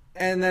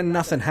 And then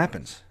nothing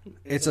happens.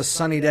 It's a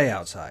sunny day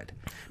outside.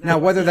 Now,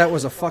 whether that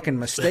was a fucking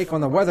mistake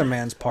on the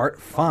weatherman's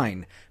part,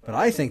 fine. But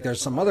I think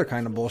there's some other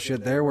kind of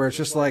bullshit there where it's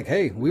just like,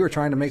 hey, we were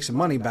trying to make some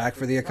money back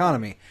for the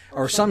economy.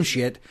 Or some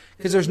shit.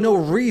 Because there's no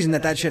reason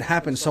that shit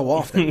happens so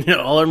often.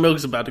 All our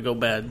milk's about to go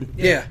bad.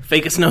 Yeah.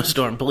 Fake a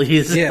snowstorm,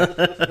 please. Yeah.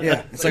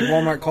 It's like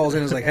Walmart calls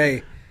in and is like,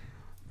 hey,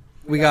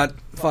 we got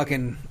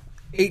fucking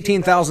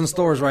 18,000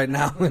 stores right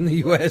now in the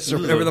U.S. or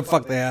whatever the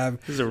fuck they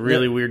have. This is a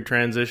really weird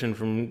transition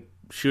from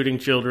shooting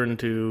children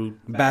to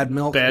bad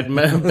milk, bad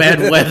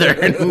weather,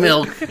 and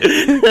milk.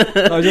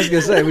 I was just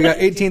gonna say, we got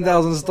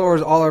 18,000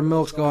 stores. All our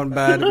milk's going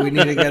bad. We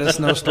need to get a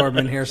snowstorm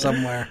in here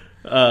somewhere.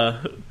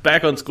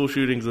 Back on school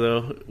shootings,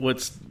 though,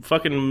 what's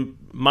fucking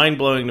mind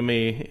blowing to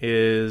me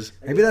is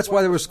maybe that's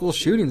why there were school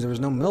shootings. There was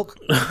no milk.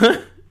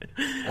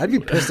 I'd be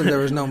pissed if there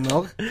was no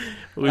milk.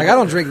 Like, I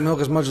don't drink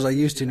milk as much as I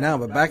used to now,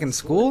 but back in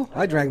school,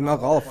 I drank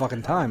milk all the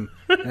fucking time.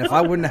 And if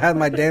I wouldn't have had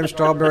my damn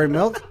strawberry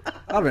milk,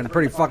 I'd have been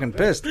pretty fucking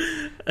pissed.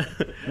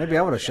 Maybe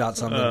I would have shot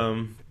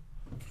something.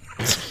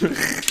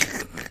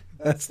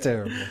 That's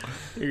terrible.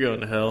 You're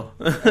going to hell.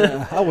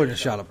 I wouldn't have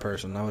shot a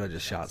person. I would have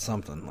just shot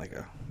something, like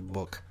a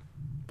book.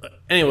 But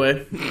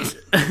anyway,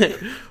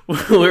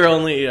 we're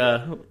only,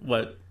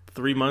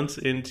 3 months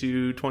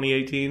into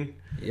 2018?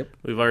 Yep.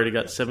 We've already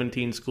got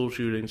 17 school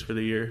shootings for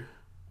the year.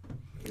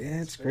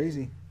 Yeah, it's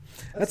crazy.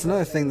 That's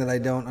another thing that I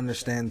don't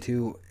understand,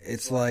 too.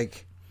 It's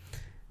like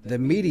the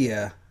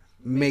media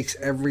makes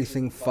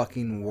everything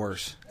fucking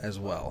worse as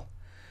well.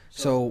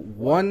 So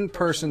one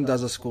person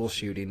does a school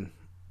shooting.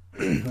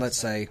 Let's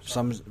say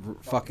some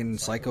fucking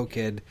psycho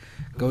kid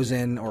goes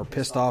in, or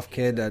pissed off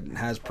kid that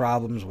has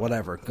problems,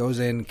 whatever, goes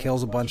in,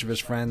 kills a bunch of his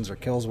friends or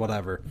kills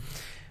whatever.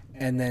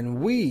 And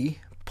then we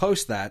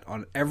post that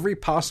on every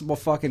possible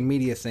fucking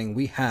media thing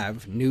we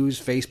have, news,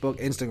 Facebook,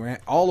 Instagram,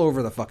 all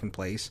over the fucking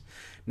place.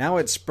 Now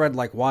it's spread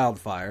like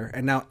wildfire,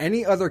 and now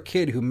any other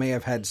kid who may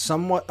have had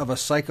somewhat of a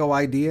psycho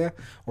idea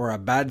or a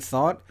bad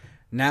thought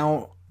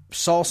now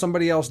saw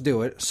somebody else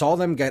do it, saw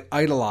them get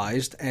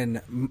idolized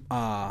and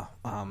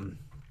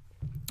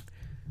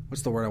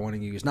what's the word I want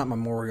to use? Not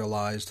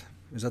memorialized.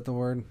 Is that the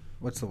word?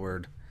 What's the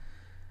word?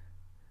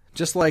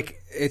 Just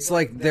like, it's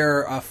like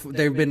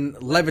they've been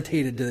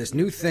levitated to this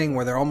new thing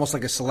where they're almost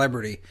like a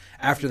celebrity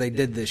after they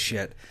did this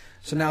shit.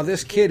 So now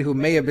this kid who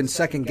may have been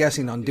second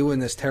guessing on doing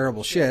this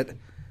terrible shit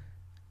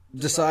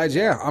decides,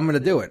 yeah, I'm going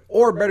to do it.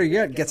 Or better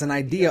yet, gets an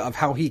idea of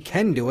how he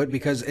can do it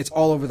because it's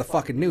all over the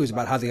fucking news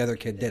about how the other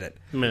kid did it.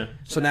 Yeah.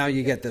 So now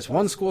you get this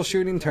one school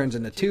shooting, turns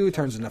into 2,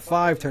 turns into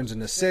 5, turns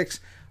into 6,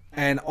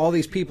 and all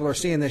these people are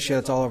seeing this shit.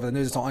 It's all over the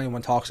news. It's all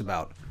anyone talks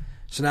about.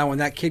 So now when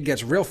that kid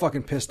gets real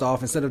fucking pissed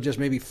off, instead of just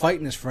maybe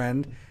fighting his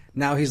friend,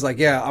 now he's like,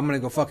 yeah, I'm going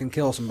to go fucking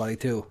kill somebody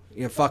too.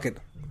 Yeah, fuck it.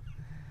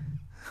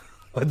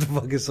 What the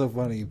fuck is so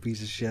funny, you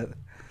piece of shit?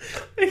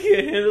 I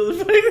can't handle the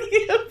fact that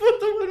you have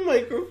the one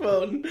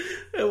microphone.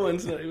 That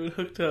one's not even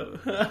hooked up.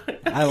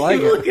 I like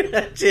it. Looking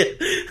at you.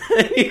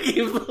 You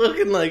keep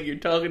looking like you're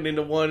talking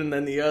into one and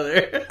then the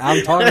other.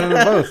 I'm talking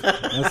into both.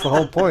 That's the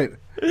whole point.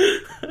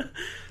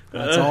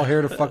 That's all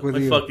here to fuck with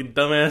my you. Fucking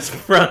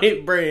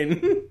dumbass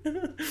brain.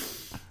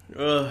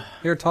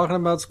 You're talking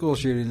about school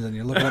shootings and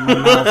you're looking at my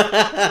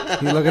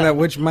mouth. You're looking at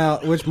which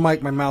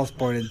mic my mouth's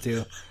pointed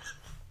to.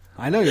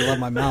 I know you love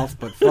my mouth,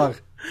 but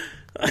fuck.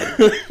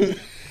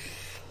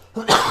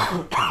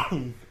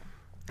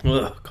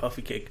 Ugh,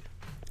 coffee cake.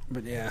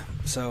 But yeah,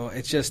 so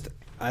it's just,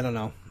 I don't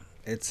know.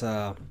 It's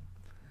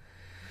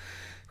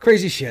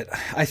Crazy shit.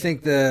 I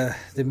think the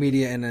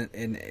media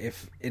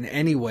if in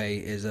any way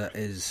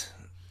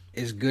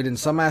is good in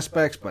some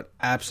aspects, but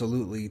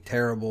absolutely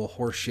terrible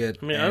horse shit.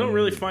 I mean, I don't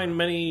really find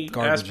many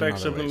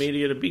aspects of the ways.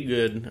 media to be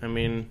good. I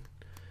mean,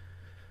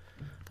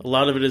 a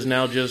lot of it is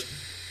now just,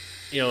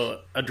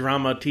 a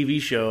drama TV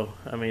show.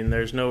 I mean,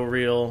 there's no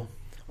real...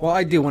 Well,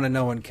 I do want to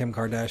know when Kim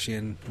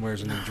Kardashian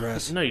wears a new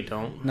dress. No, you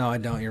don't. No, I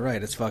don't. You're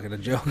right. It's fucking a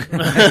joke.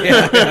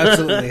 Yeah, I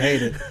absolutely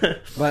hate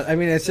it. But, I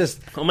mean, it's just...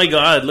 Oh, my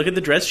God. Look at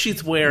the dress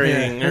she's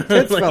wearing. Yeah, her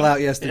tits fell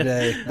out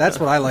yesterday. That's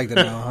what I like to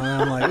know.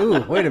 I'm like,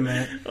 ooh, wait a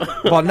minute.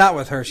 Well, not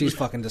with her. She's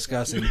fucking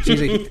disgusting.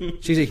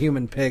 She's a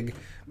human pig.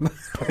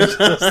 It's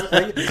just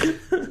like,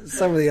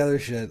 some of the other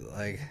shit,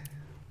 like...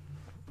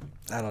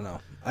 I don't know.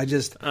 I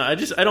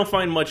don't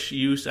find much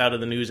use out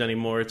of the news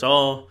anymore. It's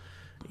all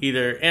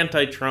either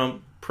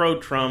anti-Trump,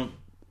 pro-Trump,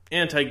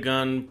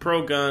 anti-gun,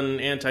 pro-gun,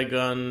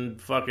 anti-gun,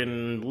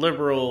 fucking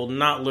liberal,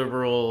 not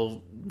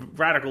liberal,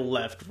 radical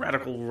left,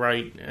 radical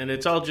right, and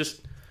it's all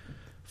just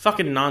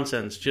fucking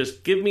nonsense.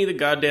 Just give me the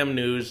goddamn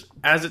news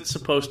as it's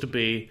supposed to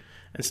be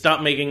and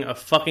stop making a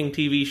fucking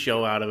TV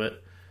show out of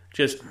it.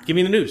 Just give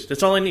me the news.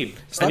 That's all I need.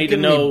 I need to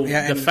know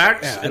the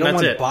facts, and that's it. I don't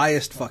want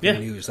biased fucking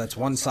news. That's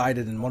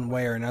one-sided in one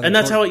way or another. And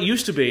that's how it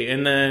used to be.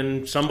 And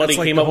then somebody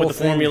came up with the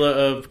formula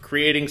of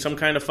creating some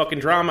kind of fucking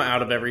drama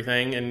out of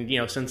everything and,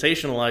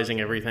 sensationalizing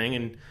everything.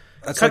 And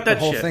that's like the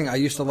whole thing. I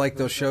used to like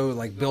those shows,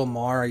 like Bill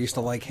Maher. I used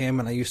to like him,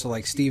 and I used to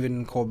like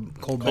Stephen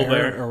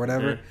Colbert or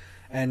whatever. Yeah.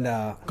 And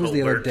who's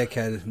the other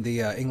dickhead?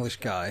 The English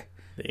guy.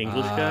 The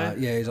English guy?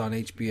 Yeah, he's on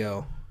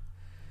HBO.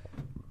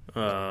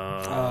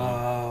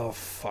 Oh,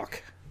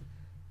 fuck.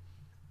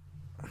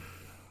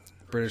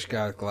 British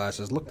guy with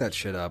glasses. Look that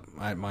shit up.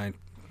 My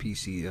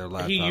PC or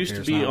laptop. He used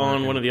to be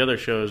on one of the other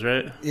shows,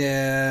 right?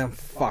 Yeah,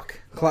 fuck.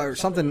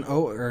 Something.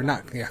 Or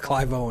not. Yeah,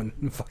 Clive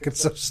Owen. Fucking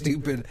so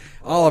stupid.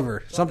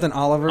 Oliver. Something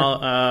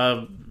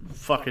Oliver.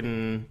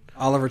 Fucking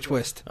Oliver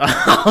Twist.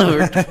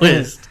 Oliver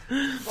Twist.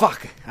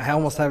 Fuck. I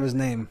almost have his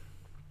name.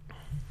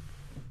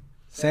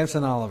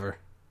 Samson Oliver.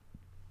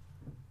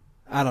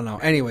 I don't know.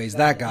 Anyways,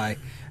 that guy.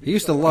 I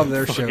used to love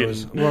their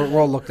shows.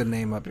 We'll look the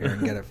name up here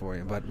and get it for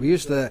you. But we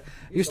used to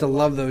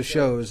love those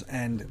shows,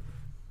 and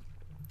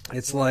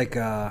it's like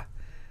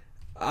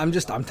I'm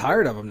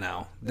tired of them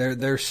now.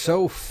 They're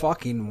so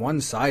fucking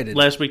one-sided.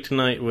 Last Week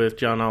Tonight with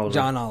John Oliver.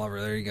 John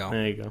Oliver. There you go.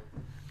 There you go.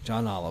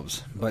 John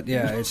Olives. But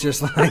yeah, it's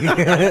just like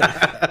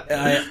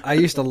I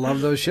used to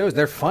love those shows.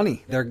 They're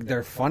funny.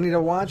 They're funny to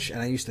watch,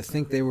 and I used to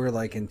think they were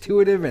like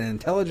intuitive and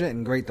intelligent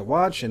and great to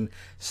watch, and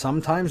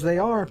sometimes they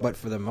are, but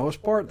for the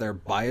most part, they're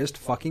biased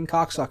fucking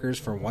cocksuckers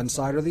for one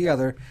side or the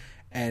other,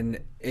 and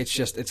it's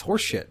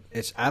horseshit.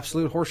 It's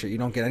absolute horseshit. You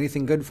don't get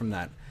anything good from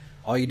that.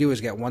 All you do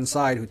is get one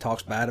side who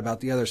talks bad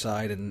about the other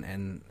side,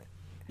 and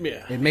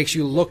yeah. It makes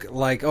you look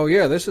like, oh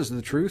yeah, this is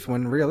the truth,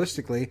 when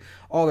realistically,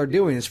 all they're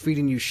doing is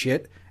feeding you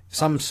shit.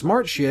 Some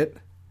smart shit,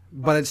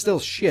 but it's still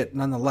shit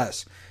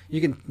nonetheless.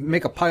 You can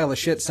make a pile of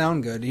shit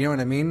sound good, you know what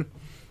I mean?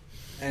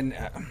 And,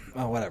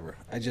 whatever.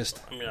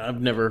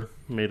 I've never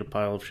made a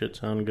pile of shit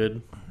sound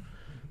good.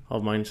 All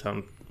mine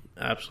sound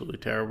absolutely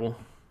terrible.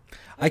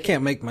 I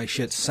can't make my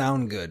shit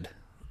sound good,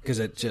 because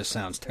it just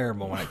sounds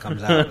terrible when it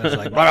comes out. It's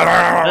like,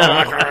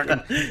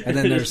 and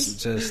then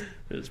there's just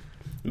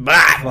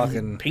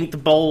fucking... Paint the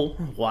bowl,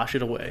 wash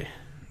it away.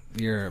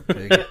 You're a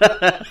pig.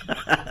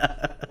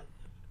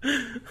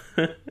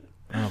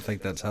 I don't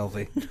think that's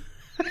healthy.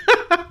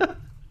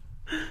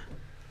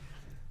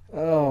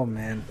 Oh,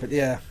 man. But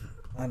yeah,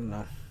 I don't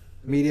know.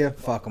 Media,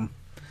 fuck them.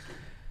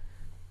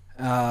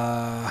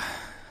 What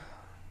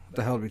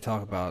the hell did we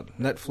talk about?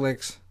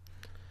 Netflix.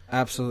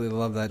 Absolutely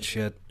love that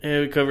shit.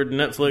 Yeah, we covered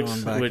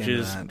Netflix, which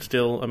is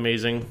still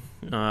amazing.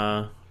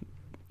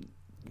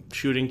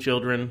 Shooting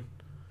children.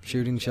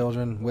 Shooting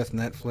children with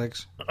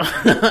Netflix.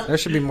 There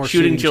should be more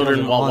shooting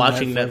children while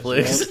watching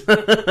Netflix.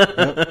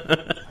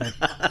 Yep.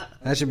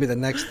 That should be the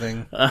next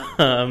thing.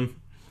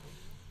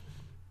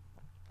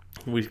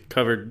 We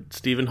covered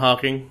Stephen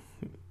Hawking.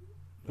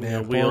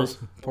 Yeah, Wheels.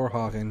 Poor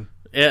Hawking.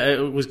 Yeah,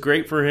 it was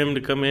great for him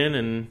to come in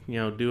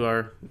and do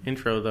our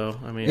intro, though.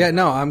 I mean, yeah,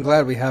 no, I'm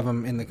glad we have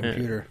him in the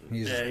computer.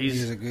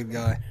 He's a good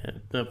guy.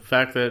 The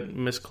fact that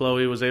Miss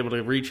Chloe was able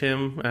to reach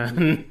him,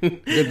 and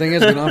good thing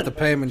is we don't have to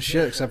pay him in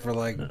shit except for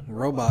like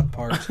robot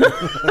parts.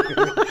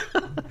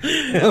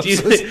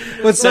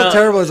 What's so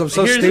terrible is I'm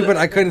so stupid.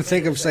 I couldn't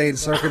think of saying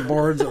circuit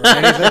boards or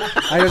anything.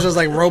 I was just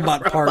like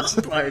robot parts.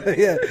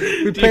 Yeah,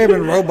 we pay him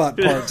in robot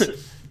parts.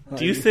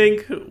 Do you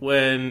think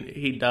when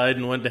he died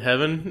and went to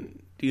heaven?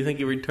 Do you think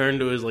he returned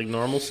to his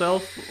normal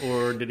self,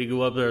 or did he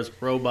go up there as a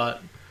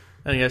robot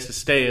and he has to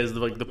stay as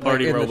the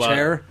party in robot? The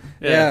chair?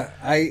 Yeah,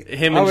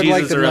 him and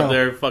Jesus are up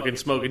there fucking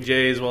smoking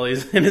J's while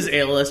he's in his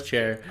ALS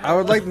chair. I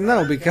would like to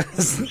know,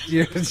 because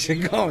you're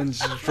going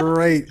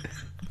straight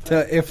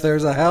to, if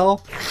there's a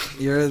hell,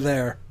 you're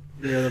there.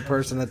 You're the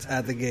person that's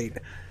at the gate.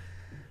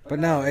 But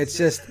no, it's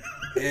just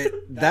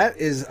that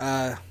is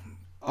a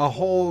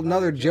whole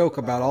nother joke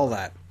about all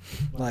that.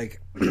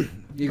 Like,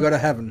 you go to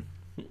heaven.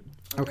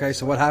 Okay,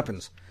 so what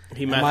happens?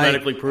 He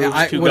mathematically proves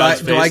to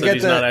God's face that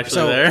he's not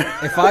actually there.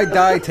 If I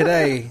die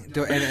today,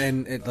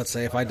 let's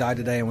say if I died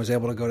today and was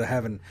able to go to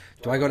heaven,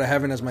 do I go to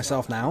heaven as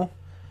myself now?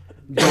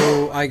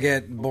 Do I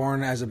get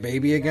born as a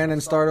baby again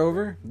and start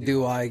over?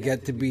 Do I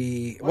get to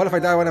be... What if I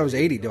die when I was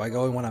 80? Do I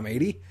go when I'm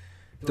 80?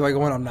 Do I go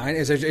when I'm 9?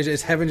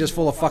 Is heaven just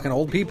full of fucking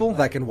old people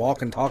that can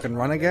walk and talk and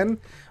run again?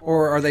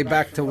 Or are they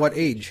back to what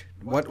age?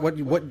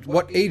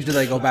 What age do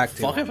they go back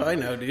to? Fuck if I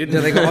know, dude.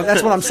 Do they go?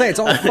 That's what I'm saying. It's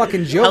all a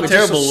fucking joke. How it's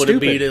terrible just so would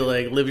stupid. it be to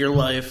like live your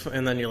life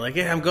and then you're like,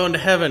 yeah, I'm going to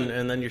heaven,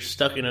 and then you're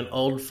stuck in an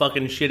old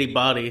fucking shitty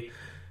body.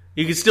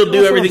 You can still do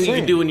That's what everything I'm you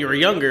saying. could do when you were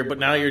younger, but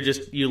now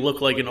you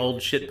look like an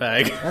old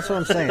shitbag. That's what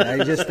I'm saying.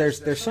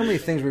 There's so many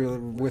things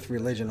with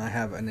religion I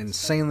have an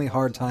insanely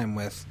hard time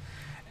with,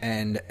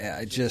 and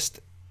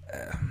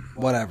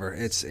whatever.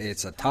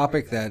 It's a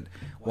topic that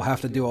we'll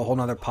have to do a whole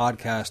nother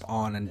podcast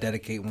on and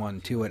dedicate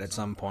one to it at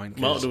some point.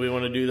 Well, do we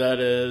want to do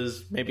that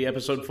as maybe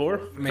episode 4?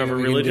 Cover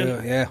we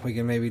religion? we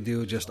can maybe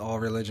do just all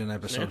religion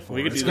episode 4.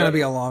 we could It's do going to that.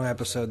 be a long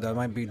episode that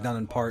might be done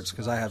in parts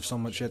because I have so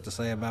much shit to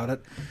say about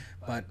it.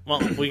 But Well,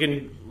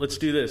 let's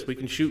do this. We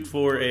can shoot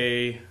for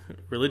a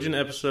religion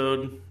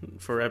episode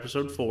for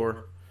episode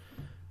 4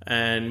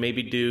 and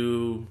maybe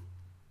do,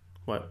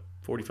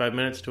 45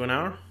 minutes to an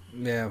hour?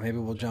 yeah, maybe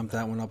we'll jump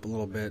that one up a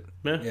little bit.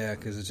 Yeah.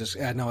 Because it's just,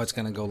 I know it's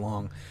going to go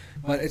long.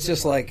 But it's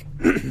just like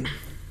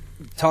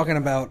talking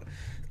about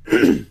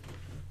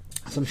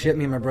some shit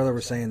me and my brother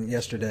were saying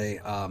yesterday,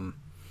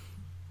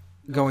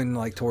 going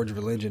like towards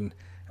religion,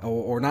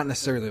 or not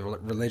necessarily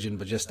religion,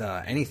 but just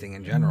anything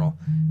in general.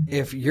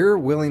 If you're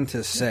willing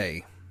to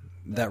say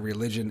that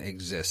religion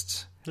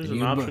exists, There's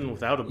and an option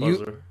without a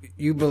buzzer.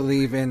 you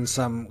believe in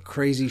some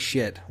crazy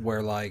shit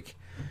where like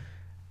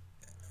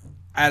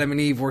Adam and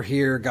Eve were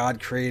here,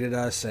 God created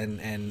us,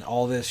 and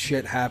all this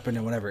shit happened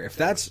and whatever. If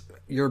that's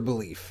your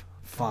belief,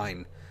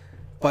 fine.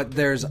 But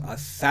there's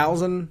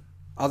 1,000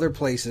 other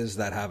places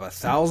that have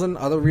 1,000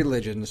 other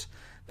religions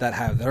that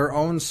have their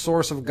own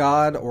source of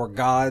God or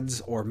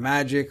gods or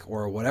magic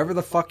or whatever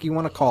the fuck you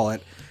want to call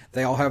it.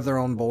 They all have their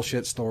own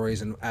bullshit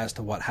stories and as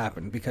to what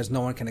happened because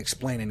no one can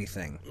explain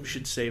anything. We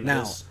should save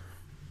Now, this.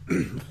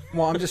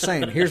 Well, I'm just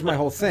saying, here's my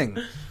whole thing.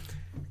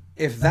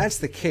 If that's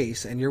the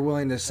case and you're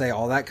willing to say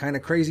all that kind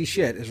of crazy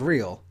shit is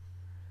real,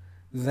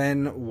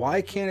 then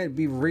why can't it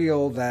be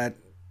real that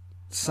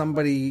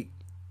somebody,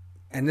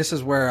 and this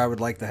is where I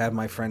would like to have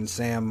my friend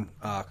Sam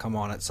come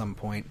on at some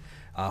point.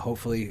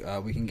 Hopefully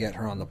we can get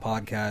her on the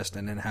podcast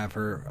and then have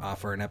her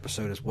for an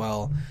episode as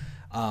well.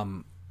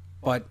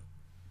 But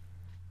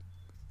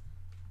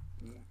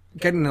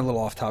getting a little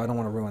off topic, I don't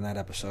want to ruin that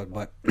episode,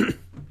 but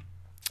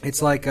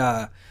it's like,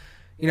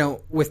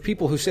 with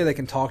people who say they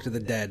can talk to the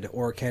dead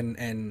or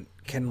can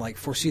like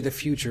foresee the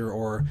future,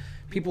 or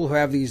people who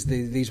have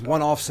these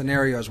one-off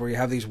scenarios where you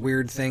have these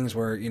weird things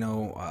where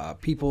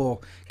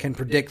people can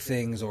predict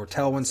things or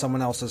tell when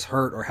someone else is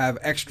hurt or have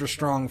extra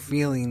strong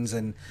feelings,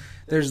 and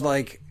there's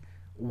like,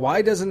 why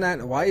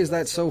is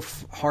that so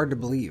hard to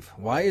believe?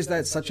 Why is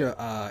that such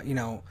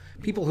a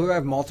people who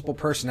have multiple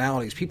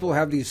personalities, people who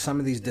have some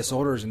of these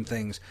disorders and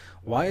things,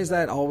 why is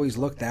that always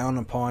looked down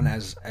upon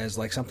as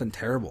like something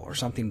terrible or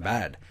something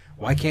bad?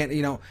 Why can't,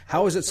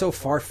 how is it so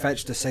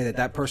far-fetched to say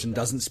that person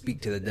doesn't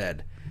speak to the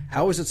dead?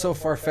 How is it so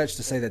far-fetched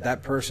to say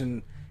that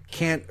person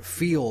can't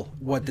feel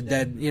what the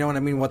dead,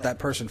 what that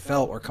person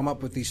felt, or come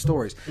up with these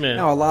stories? Yeah.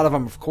 Now, a lot of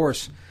them, of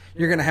course,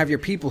 you're going to have your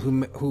people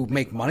who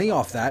make money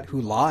off that,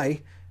 who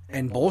lie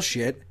and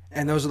bullshit,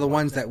 and those are the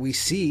ones that we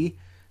see.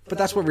 But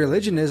that's what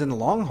religion is in the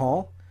long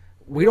haul.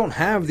 We don't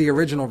have the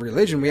original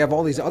religion. We have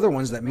all these other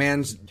ones that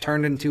man's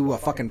turned into a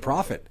fucking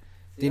prophet.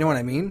 Do you know what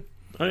I mean?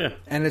 Oh, yeah.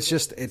 And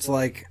it's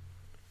like,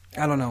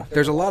 I don't know.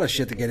 There's a lot of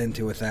shit to get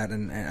into with that.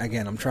 And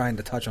again, I'm trying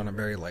to touch on it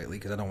very lightly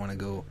because I don't want to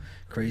go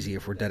crazy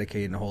if we're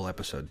dedicating a whole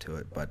episode to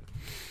it. But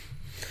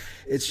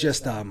it's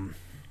just, I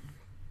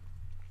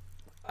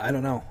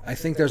don't know. I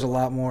think there's a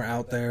lot more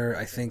out there.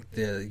 I think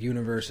the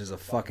universe is a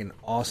fucking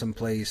awesome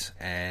place,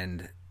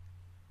 and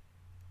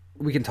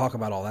we can talk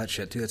about all that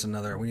shit too.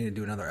 We need to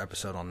do another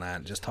episode on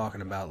that. Just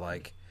talking about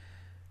like,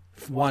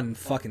 one,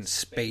 fucking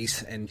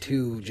space, and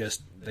two,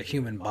 just the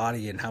human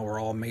body and how we're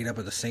all made up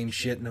of the same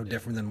shit, no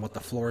different than what the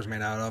floor is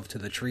made out of, to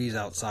the trees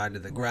outside, to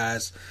the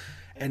grass,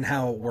 and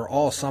how we're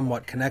all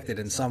somewhat connected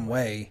in some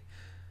way.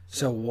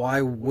 So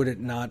why would it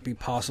not be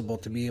possible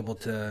to be able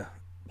to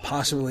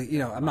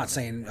possibly, I'm not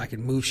saying I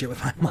can move shit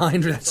with my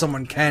mind or that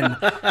someone can,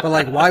 but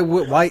like,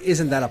 why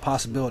isn't that a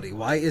possibility?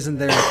 Why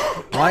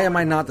am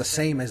I not the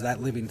same as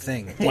that living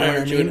thing? You Why know what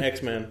aren't I you mean? an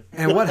X-Man?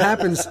 And what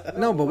happens?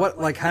 No, but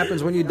what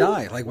happens when you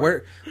die? Like,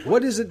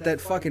 what is it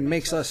that fucking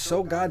makes us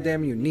so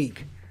goddamn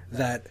unique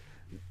that,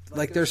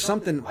 like, there's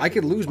something, I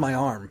could lose my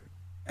arm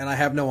and I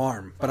have no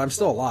arm, but I'm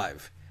still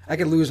alive. I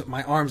could lose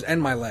my arms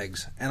and my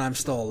legs and I'm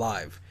still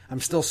alive. I'm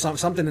still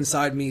something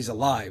inside me is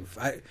alive.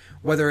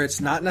 Whether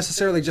it's not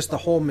necessarily just the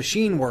whole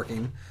machine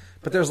working,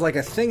 but there's like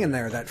a thing in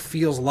there that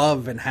feels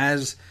love and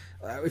has,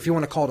 if you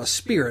want to call it a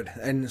spirit,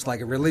 and it's like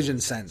a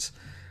religion sense.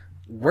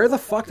 where the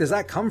fuck does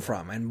that come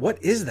from? And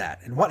what is that?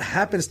 And what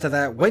happens to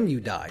that when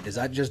you die? Does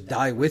that just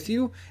die with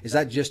you? Is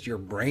that just your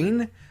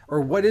brain? Or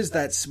what is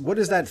that? What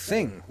is that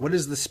thing? What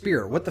is the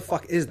spirit? What the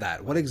fuck is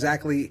that? What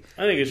exactly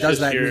I think it's does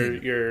just that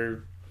mean?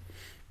 your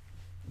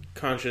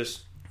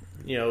conscious,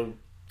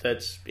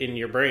 that's in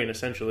your brain,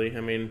 essentially.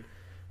 I mean,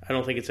 I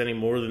don't think it's any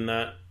more than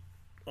that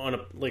on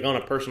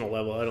a personal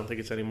level. I don't think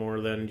it's any more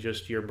than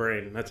just your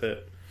brain. That's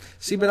it.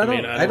 See, but I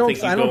don't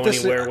think you go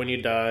disagree. anywhere when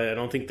you die. I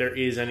don't think there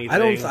is anything.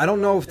 I don't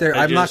know if there.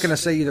 I'm not going to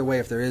say either way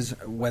if there is,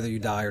 whether you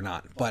die or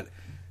not. But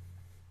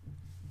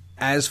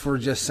as for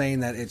just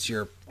saying that it's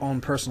your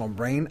own personal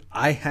brain,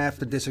 I have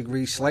to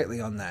disagree slightly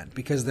on that,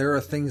 because there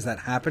are things that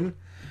happen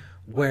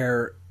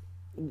where,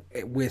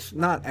 with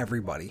not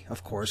everybody,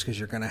 of course, because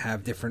you're going to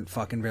have different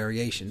fucking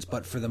variations,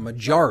 but for the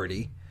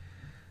majority,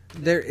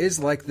 there is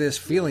like this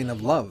feeling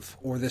of love,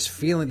 or this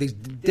feeling, these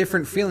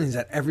different feelings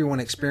that everyone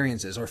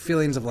experiences, or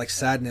feelings of like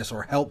sadness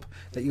or help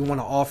that you want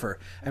to offer.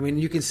 I mean,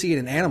 you can see it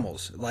in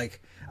animals.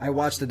 Like, I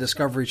watched the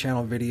Discovery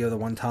Channel video the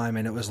one time,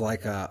 and it was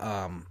like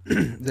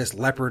this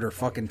leopard or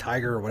fucking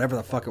tiger or whatever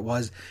the fuck it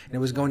was, and it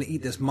was going to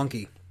eat this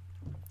monkey.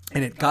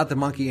 And it got the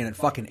monkey and it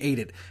fucking ate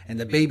it. And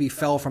the baby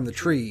fell from the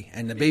tree.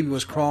 And the baby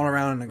was crawling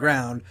around on the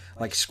ground,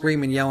 like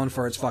screaming, yelling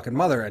for its fucking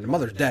mother. And the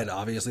mother's dead,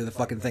 obviously. The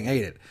fucking thing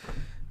ate it.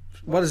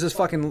 What is this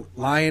fucking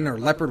lion or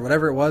leopard,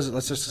 whatever it was?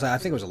 Let's just say, I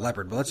think it was a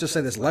leopard. But let's just say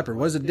this leopard.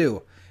 What does it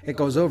do? It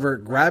goes over,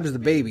 grabs the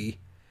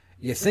baby.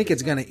 You think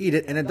it's going to eat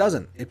it, and it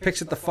doesn't. It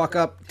picks it the fuck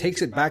up,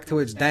 takes it back to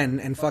its den,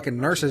 and fucking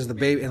nurses the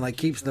baby and like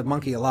keeps the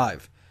monkey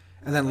alive.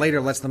 And then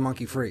later lets the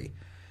monkey free.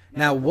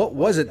 Now, what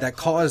was it that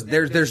caused...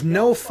 There's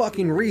no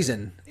fucking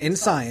reason in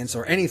science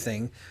or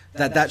anything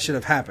that should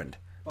have happened.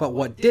 But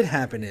what did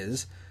happen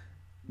is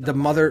the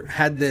mother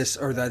had this,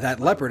 or that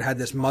leopard had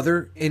this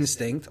mother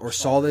instinct, or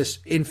saw this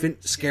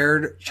infant,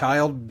 scared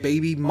child,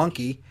 baby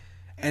monkey,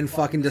 and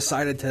fucking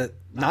decided to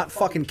not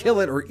fucking kill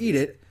it or eat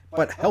it,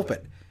 but help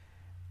it.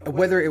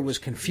 Whether it was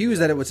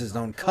confused that it was his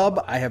own cub,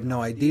 I have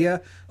no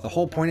idea. The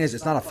whole point is,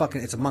 it's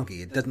a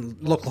monkey. It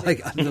doesn't look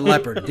like the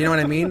leopard. Do you know what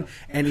I mean?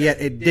 And yet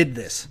it did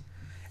this.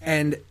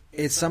 And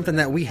it's something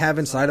that we have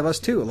inside of us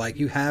too. Like,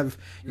 you have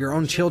your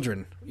own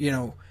children,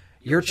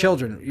 your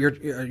children, your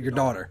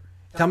daughter.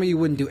 Tell me you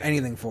wouldn't do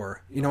anything for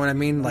her. You know what I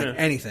mean? Like,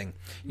 anything.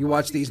 You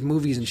watch these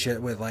movies and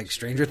shit with, like,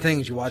 Stranger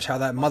Things. You watch how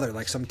that mother,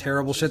 like, some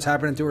terrible shit's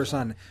happening to her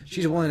son.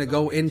 She's willing to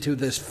go into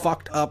this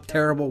fucked up,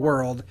 terrible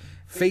world,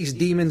 face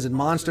demons and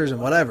monsters and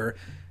whatever,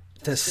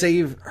 to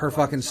save her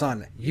fucking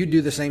son. You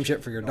do the same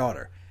shit for your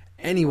daughter.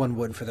 Anyone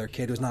would for their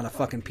kid who's not a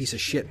fucking piece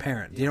of shit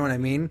parent. Do you know what I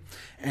mean?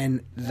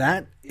 And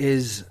that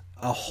is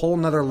a whole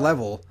nother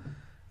level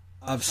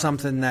of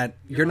something that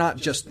you're not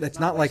just... It's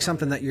not like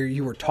something that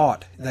you were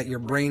taught, that your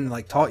brain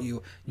like taught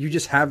you. You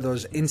just have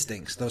those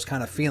instincts, those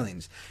kind of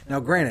feelings.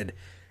 Now, granted,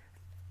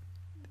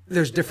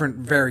 there's different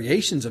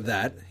variations of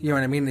that. You know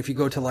what I mean? If you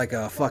go to like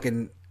a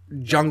fucking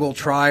jungle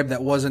tribe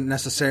that wasn't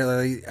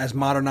necessarily as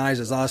modernized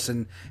as us,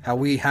 and how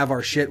we have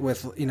our shit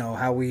with,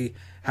 how we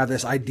have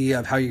this idea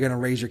of how you're going to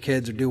raise your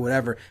kids or do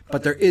whatever,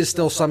 but there is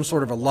still some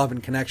sort of a love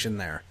and connection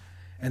there,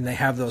 and they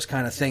have those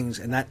kind of things,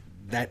 and that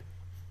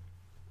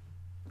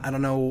I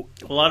don't know.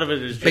 A lot of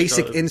it is just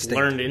basic instinct.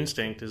 Learned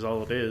instinct is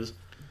all it is.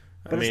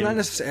 But it's not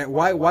necessarily.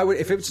 Why would,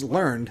 if it's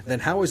learned, then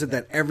how is it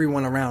that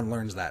everyone around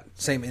learns that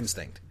same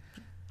instinct?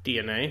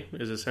 DNA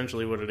is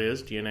essentially what it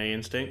is. DNA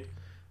instinct.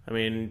 I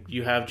mean,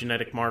 you have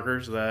genetic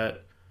markers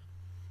that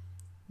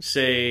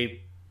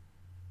say,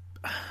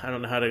 I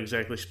don't know how to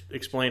exactly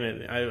explain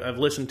it. I've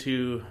listened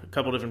to a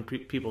couple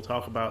different people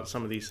talk about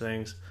some of these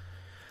things.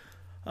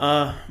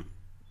 So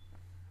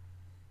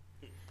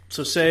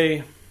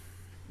say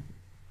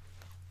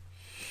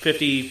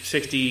 50,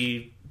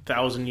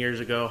 60,000 years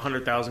ago,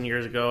 100,000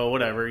 years ago,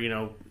 whatever,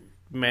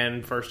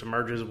 man first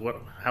emerges,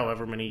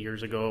 however many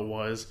years ago it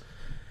was.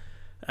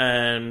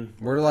 And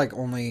we're like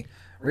only...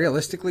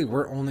 Realistically,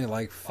 we're only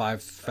like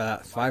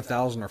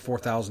 5,000 or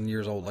 4,000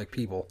 years old, like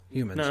people,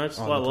 humans. No, it's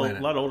a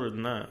lot older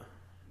than that.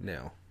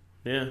 No.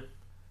 Yeah.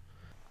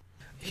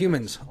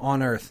 Humans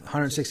on Earth,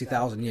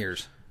 160,000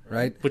 years,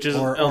 right? Which is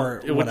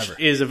whatever. Which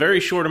is a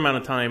very short amount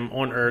of time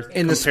on Earth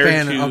in the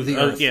span of the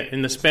Earth. Yeah,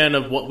 in the span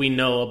of what we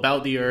know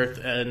about the Earth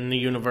and the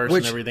universe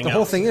and everything else. The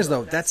whole thing is,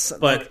 though,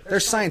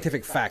 there's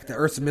scientific fact that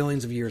Earth's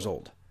millions of years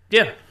old.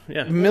 Yeah.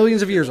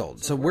 Millions of years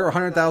old. So we're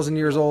 100,000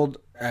 years old.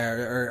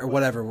 Or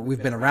whatever.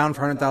 We've been around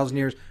for 100,000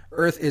 years.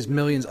 Earth is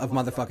millions of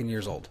motherfucking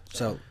years old.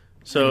 So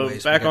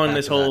anyways, back on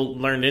this whole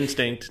learned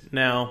instinct.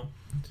 Now,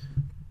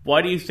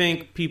 why do you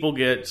think people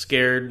get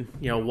scared,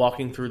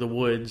 walking through the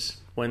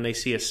woods when they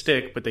see a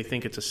stick, but they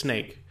think it's a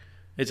snake?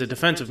 It's a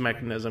defensive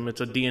mechanism.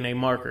 It's a DNA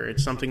marker.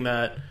 It's something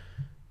that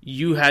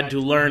you had to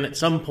learn at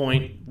some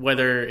point,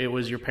 whether it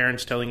was your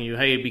parents telling you,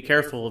 hey, be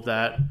careful of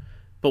that.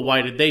 But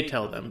why did they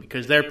tell them?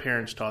 Because their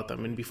parents taught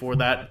them. And before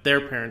that,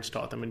 their parents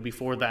taught them. And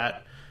before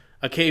that,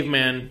 a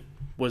caveman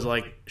was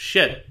like,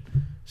 shit,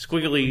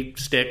 squiggly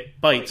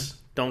stick bites,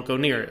 don't go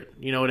near it.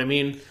 You know what I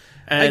mean?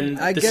 And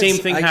the same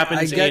thing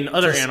happens in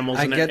other animals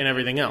and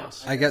everything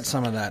else. I get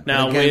some of that.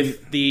 Now,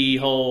 with the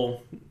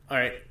whole all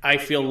right, I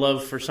feel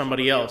love for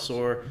somebody else,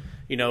 or,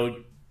 you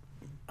know,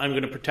 I'm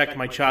going to protect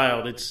my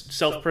child. It's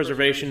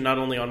self-preservation not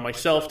only on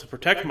myself to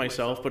protect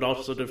myself, but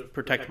also to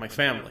protect my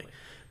family.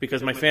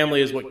 Because my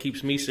family is what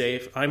keeps me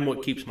safe. I'm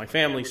what keeps my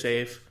family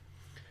safe.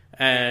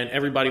 And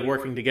everybody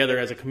working together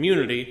as a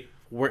community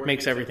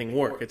makes everything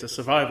work. It's a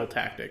survival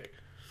tactic.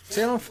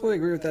 See, I don't fully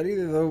agree with that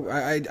either, though.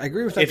 I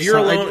agree with that. If you're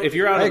alone, if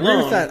you're out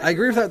alone, I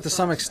agree with that to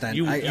some extent.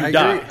 You I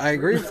die. I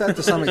agree with that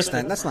to some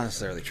extent. That's not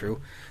necessarily true,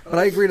 but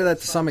I agree to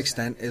that to some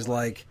extent. Is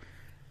like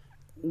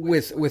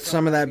with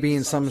some of that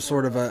being some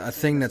sort of a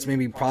thing that's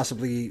maybe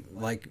possibly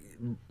like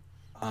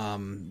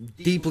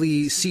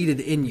deeply seated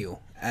in you,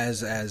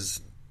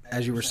 as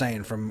you were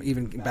saying, from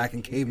even back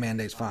in caveman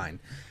days. Fine,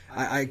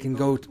 I can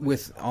go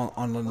with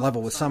on a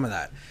level with some of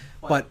that,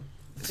 but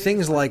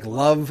things like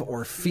love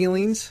or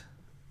feelings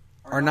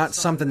are not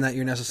something that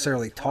you're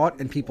necessarily taught,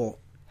 and people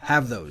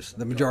have those.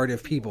 The majority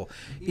of people,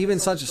 even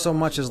so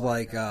much as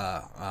like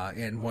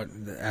in what,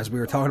 as we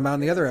were talking about in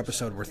the other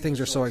episode, where things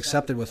are so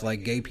accepted with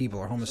like gay people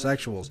or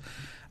homosexuals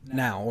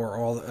now, or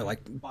all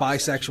like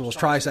bisexuals,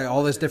 trisexuals,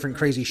 all this different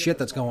crazy shit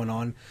that's going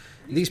on.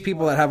 These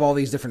people that have all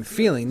these different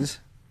feelings,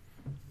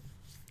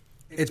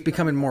 it's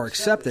becoming more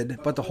accepted.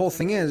 But the whole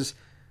thing is,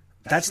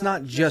 that's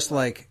not just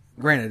like.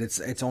 Granted,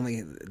 it's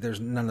only, there's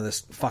none of this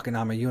fucking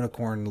I'm a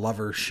unicorn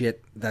lover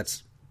shit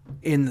that's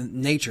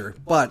in nature,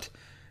 but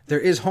there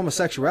is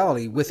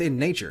homosexuality within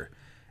nature.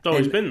 It's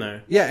always been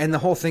there. Yeah, and the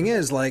whole thing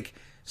is, like,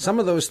 some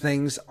of those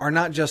things are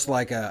not just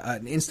like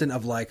an instant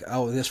of like,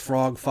 oh, this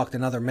frog fucked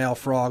another male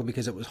frog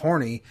because it was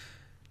horny.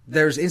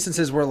 There's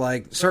instances where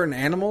like certain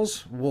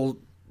animals will,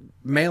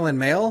 male and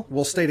male,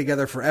 will stay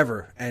together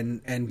forever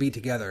and be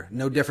together.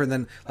 No different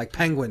than like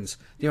penguins.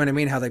 You know what I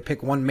mean? How they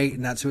pick one mate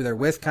and that's who they're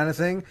with, kind of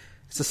thing.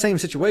 It's the same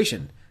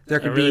situation. There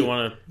could I really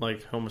want to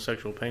like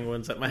homosexual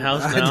penguins at my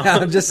house now.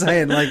 I'm just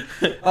saying, like,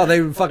 oh,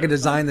 they fucking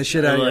designed the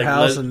shit out of your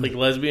house, and like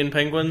lesbian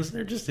penguins.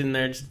 They're just in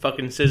there, just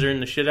fucking scissoring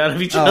the shit out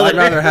of each oh, other. I'd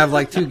rather have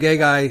like two gay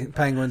guy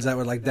penguins that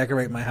would like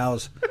decorate my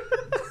house.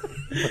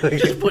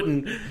 Just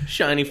putting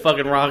shiny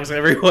fucking rocks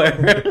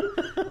everywhere.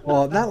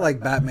 Well, not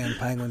like Batman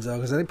penguins though,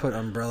 because they put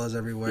umbrellas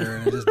everywhere,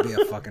 and it'd just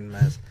be a fucking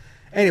mess.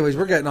 Anyways,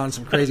 we're getting on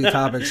some crazy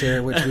topics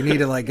here, which we need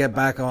to like get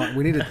back on.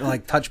 We need to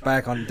like touch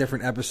back on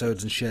different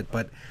episodes and shit.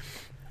 But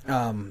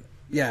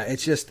yeah,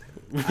 it's just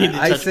We need to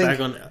touch back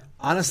on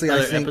honestly,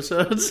 other I think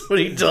episodes. What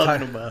are you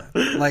talking about?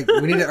 like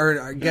we need to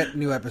or get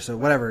new episodes,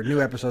 whatever new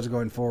episodes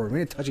going forward. We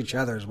need to touch each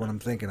other is what I'm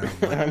thinking of.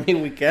 But I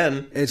mean, we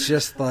can. it's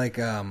just like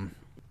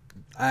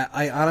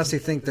I honestly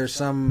think there's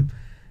some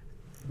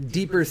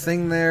deeper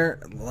thing there,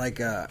 like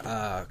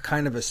a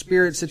kind of a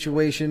spirit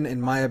situation, in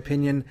my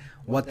opinion.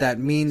 What that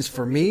means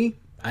for me,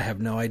 I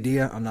have no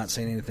idea. I'm not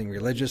saying anything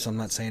religious. I'm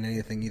not saying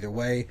anything either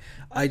way.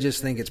 I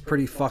just think it's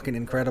pretty fucking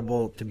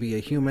incredible to be a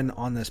human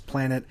on this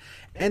planet,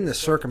 and the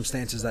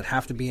circumstances that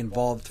have to be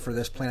involved for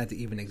this planet to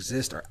even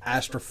exist are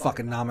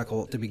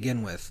astro-fucking-nomical to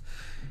begin with.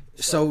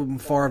 So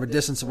far of a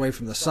distance away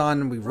from the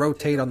sun, we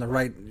rotate on the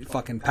right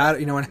fucking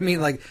pattern, you know what I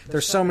mean? Like,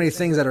 there's so many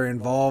things that are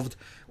involved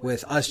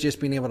with us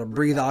just being able to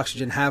breathe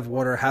oxygen, have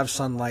water, have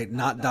sunlight,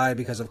 not die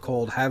because of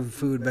cold, have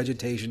food,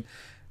 vegetation.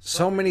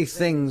 So many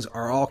things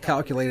are all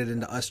calculated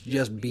into us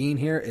just being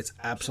here. It's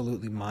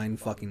absolutely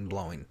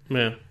mind-fucking-blowing.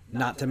 Yeah.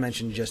 Not to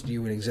mention just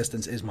you in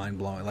existence is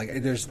mind-blowing.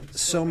 Like, there's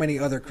so many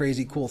other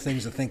crazy cool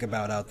things to think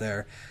about out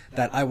there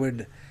that I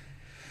would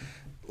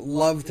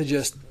love to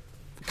just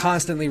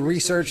constantly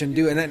research and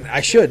do, and then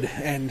I should,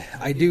 and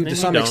I do to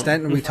some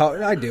extent, and we talk.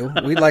 I do.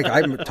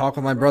 I talk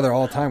with my brother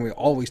all the time. We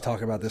always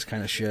talk about this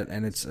kind of shit,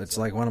 and it's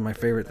like one of my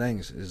favorite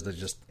things is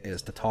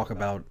to talk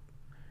about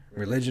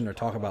religion, or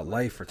talk about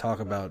life, or talk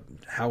about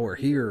how we're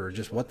here, or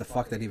just what the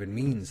fuck that even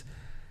means.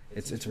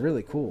 It's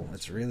really cool.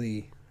 It's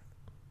really,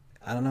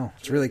 I don't know.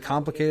 It's really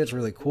complicated. It's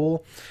really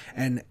cool.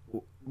 And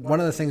one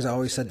of the things I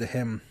always said to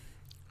him,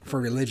 for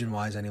religion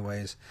wise,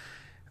 anyways,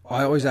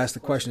 I always ask the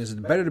question: is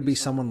it better to be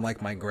someone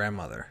like my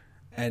grandmother?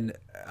 And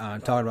I'm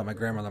talking about my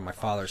grandmother on my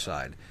father's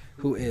side,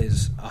 who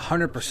is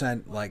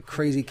 100% like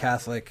crazy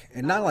Catholic,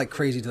 and not like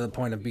crazy to the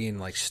point of being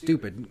like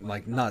stupid,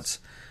 like nuts,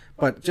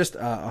 but just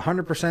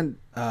 100%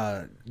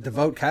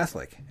 devout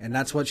Catholic, and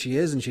that's what she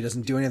is. And she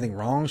doesn't do anything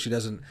wrong. She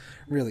doesn't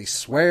really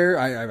swear.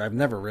 I've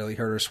never really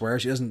heard her swear.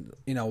 She doesn't,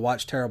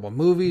 watch terrible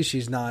movies.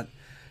 She's not.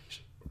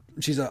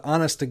 She's an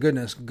honest to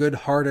goodness,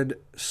 good-hearted,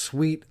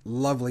 sweet,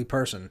 lovely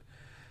person.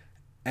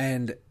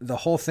 And the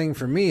whole thing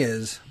for me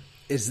is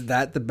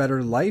that the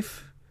better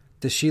life?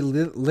 Does she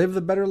live the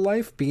better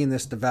life, being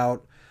this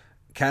devout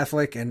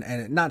Catholic,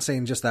 and not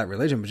saying just that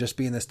religion, but just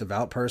being this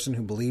devout person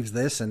who believes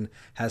this and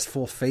has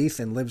full faith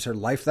and lives her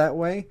life that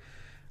way?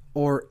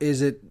 Or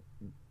is it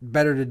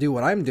better to do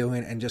what I'm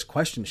doing and just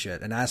question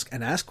shit and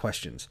ask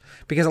questions?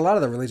 Because a lot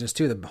of the religions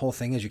too, the whole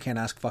thing is you can't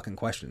ask fucking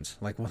questions.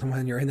 Like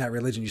when you're in that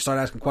religion, you start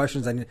asking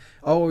questions, and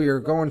you're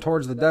going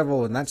towards the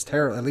devil, and that's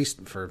terrible. At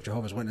least for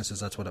Jehovah's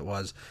Witnesses, that's what it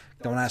was.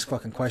 Don't ask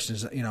fucking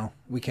questions.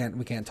 We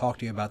can't talk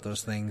to you about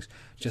those things.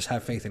 Just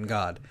have faith in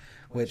God,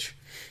 which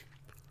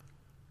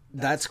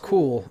that's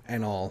cool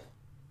and all.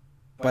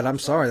 But I'm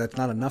sorry, that's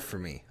not enough for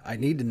me. I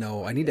need to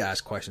know. I need to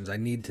ask questions. I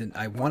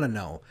want to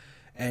know.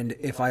 And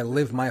if I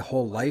live my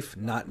whole life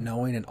not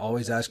knowing and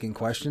always asking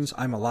questions,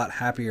 I'm a lot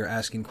happier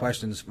asking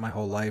questions my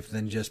whole life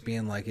than just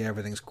being like, yeah,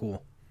 everything's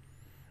cool.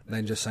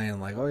 Than just saying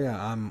like, oh yeah,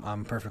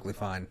 I'm perfectly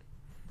fine.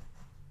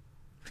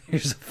 You're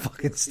so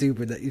fucking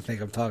stupid that you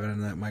think I'm talking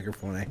into that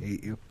microphone. I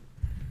hate you.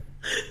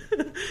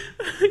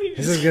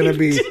 This is gonna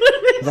be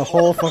the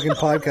whole fucking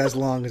podcast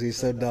long because he's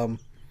so dumb.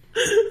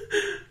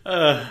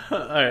 All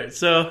right,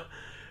 so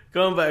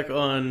going back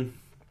on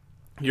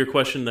your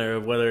question there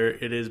of whether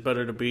it is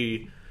better to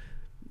be,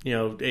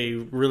 a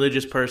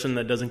religious person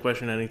that doesn't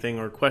question anything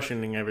or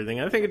questioning everything,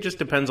 I think it just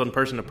depends on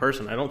person to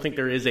person. I don't think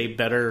there is a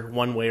better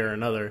one way or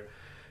another.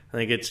 I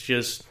think it's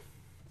just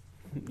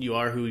you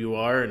are who you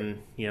are,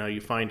 and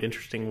you find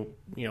interesting,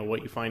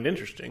 what you find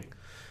interesting.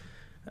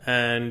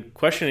 And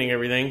questioning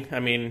everything, I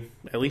mean,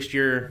 at least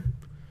you're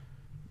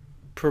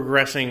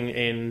progressing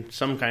in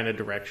some kind of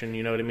direction.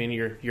 You know what I mean?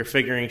 You're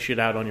figuring shit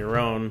out on your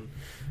own,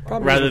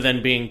 rather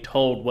than being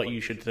told what you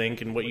should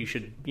think and what you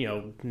should,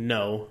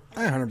 know.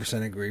 I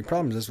 100% agree.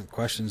 Problem is with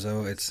questions,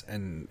 though,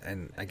 and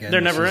again, they're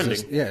never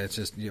ending. It's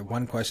just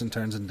one question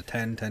turns into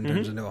 10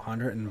 turns into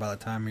 100, and by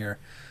the time you're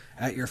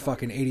at your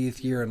fucking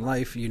 80th year in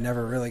life, you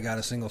never really got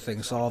a single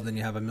thing solved, and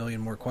you have a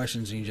million more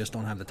questions, and you just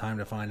don't have the time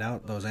to find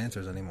out those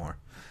answers anymore.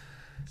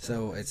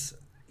 So it's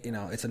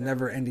a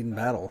never-ending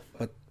battle.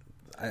 But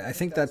I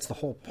think that's the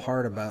whole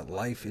part about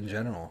life in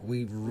general.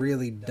 We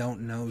really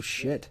don't know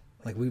shit.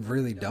 Like, we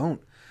really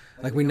don't.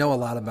 Like, we know a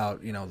lot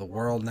about, the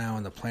world now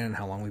and the planet,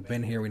 how long we've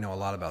been here. We know a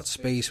lot about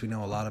space. We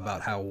know a lot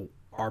about how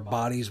our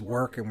bodies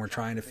work, and we're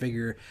trying to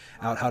figure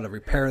out how to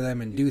repair them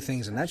and do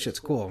things, and that shit's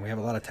cool. And we have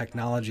a lot of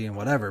technology and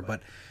whatever,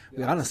 but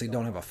we honestly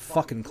don't have a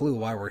fucking clue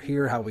why we're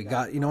here, how we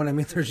got, you know what I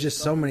mean? There's just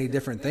so many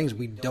different things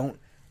we don't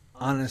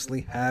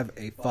honestly have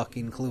a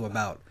fucking clue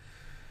about.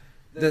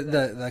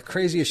 The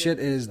craziest shit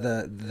is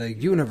the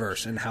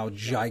universe and how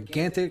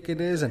gigantic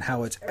it is and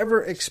how it's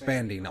ever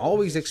expanding,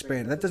 always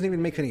expanding. That doesn't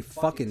even make any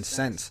fucking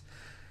sense.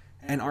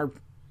 And our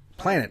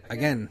planet,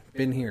 again,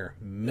 been here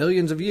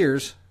millions of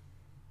years,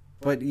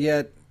 but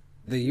yet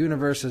the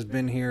universe has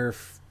been here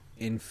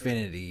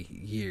infinity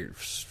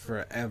years,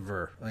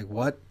 forever. Like,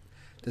 what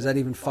does that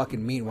even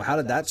fucking mean? Well, how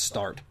did that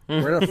start?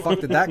 Where the fuck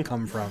did that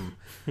come from?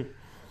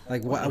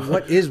 Like,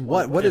 what is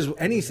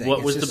anything?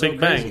 What was the Big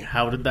Bang?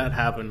 How did that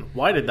happen?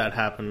 Why did that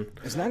happen?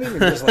 It's not even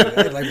just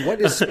like what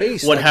is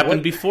space? What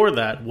happened before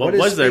that? What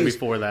was there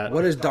before that?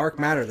 What is dark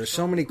matter? There's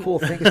so many cool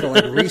things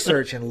to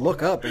research and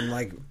look up and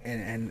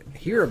and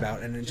hear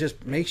about, and it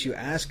just makes you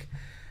ask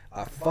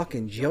a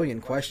fucking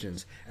jillion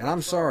questions. And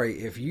I'm sorry,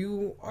 if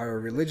you are a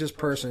religious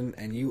person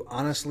and you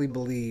honestly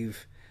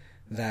believe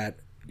that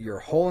your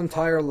whole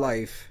entire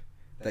life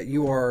that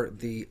you are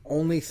the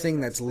only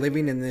thing that's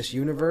living in this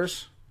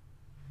universe,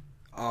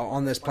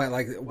 on this planet,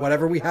 like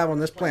whatever we have on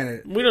this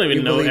planet, we don't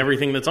even know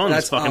everything that's on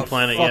this fucking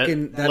planet yet,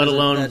 let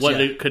alone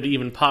what it could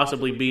even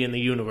possibly be in the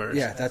universe.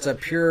 Yeah, that's a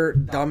pure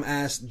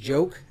dumbass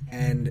joke,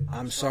 and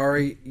I'm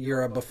sorry,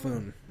 you're a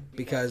buffoon.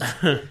 Because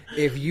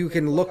if you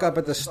can look up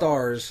at the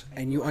stars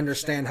and you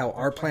understand how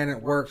our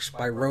planet works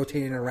by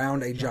rotating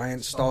around a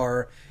giant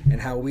star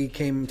and how we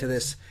came to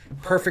this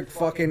perfect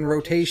fucking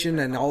rotation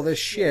and all this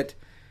shit,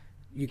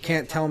 you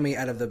can't tell me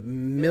out of the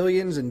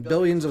millions and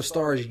billions of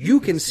stars you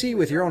can see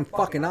with your own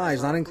fucking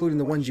eyes, not including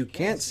the ones you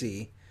can't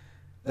see,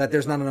 that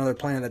there's not another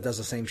planet that does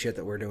the same shit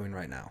that we're doing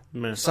right now.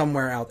 Man.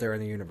 Somewhere out there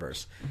in the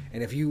universe.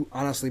 And if you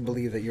honestly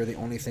believe that you're the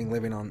only thing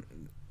living on,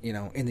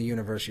 in the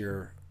universe,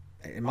 you're,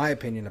 in my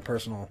opinion, a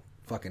personal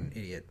fucking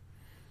idiot.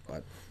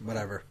 But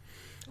whatever.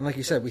 And like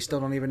you said, we still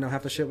don't even know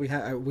half the shit we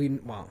have. We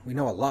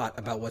know a lot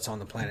about what's on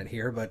the planet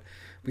here, but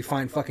we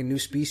find fucking new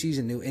species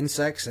and new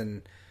insects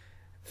and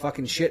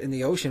fucking shit in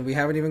the ocean. We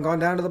haven't even gone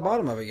down to the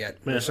bottom of it yet.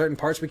 Yeah. There's certain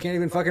parts we can't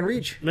even fucking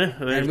reach. Yeah,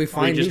 and we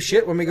find new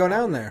shit when we go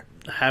down there.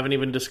 Haven't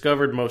even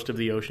discovered most of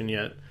the ocean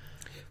yet.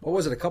 What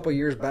was it? A couple of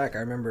years back, I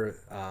remember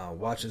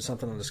watching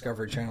something on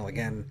Discovery Channel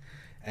again,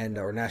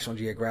 or National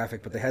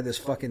Geographic, but they had this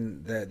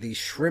fucking these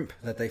shrimp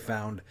that they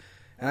found,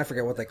 and I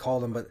forget what they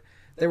called them, but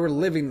they were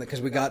living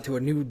because we got to a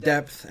new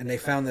depth, and they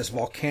found this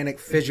volcanic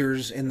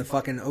fissures in the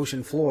fucking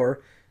ocean floor,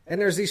 and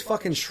there's these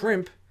fucking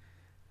shrimp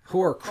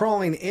who are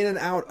crawling in and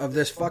out of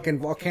this fucking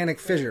volcanic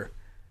fissure.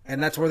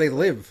 And that's where they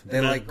live.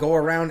 They go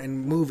around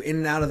and move in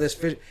and out of this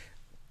fissure.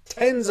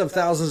 Tens of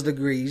thousands of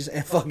degrees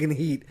and fucking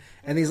heat.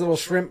 And these little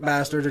shrimp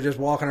bastards are just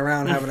walking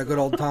around having a good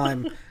old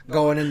time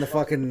going in the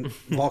fucking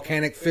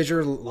volcanic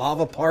fissure,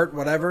 lava part,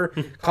 whatever,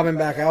 coming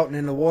back out and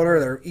in the water.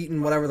 They're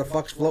eating whatever the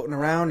fuck's floating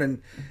around.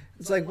 And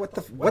it's like, what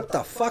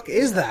the fuck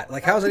is that?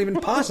 Like, how is that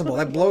even possible?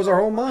 That blows our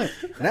whole mind.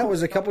 And that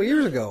was a couple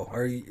years ago,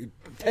 or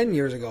 10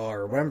 years ago,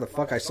 or whatever the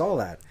fuck I saw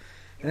that.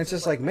 And it's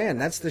just like, man,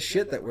 that's the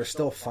shit that we're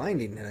still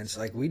finding. And it's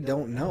like, we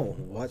don't know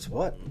what's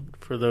what.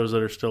 For those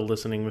that are still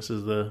listening, this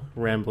is the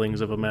ramblings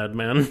of a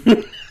madman.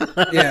 This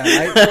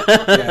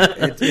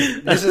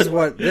is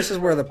where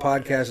the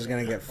podcast is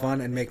going to get fun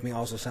and make me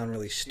also sound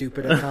really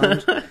stupid at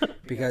times.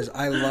 Because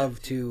I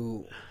love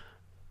to,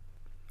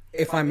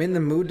 if I'm in the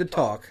mood to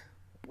talk,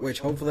 which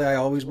hopefully I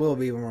always will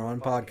be when we're on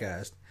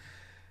podcast,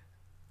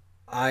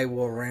 I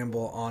will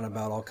ramble on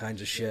about all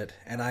kinds of shit.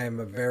 And I am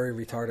a very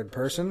retarded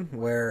person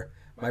where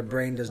my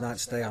brain does not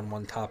stay on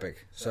one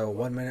topic. So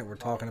 1 minute we're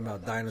talking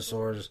about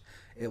dinosaurs.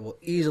 It will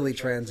easily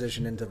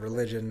transition into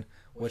religion,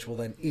 which will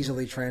then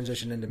easily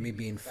transition into me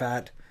being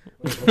fat,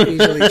 which will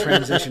easily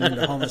transition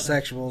into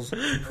homosexuals,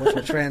 which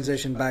will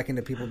transition back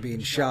into people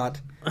being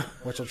shot,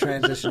 which will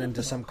transition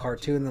into some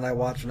cartoon that I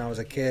watched when I was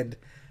a kid.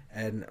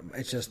 And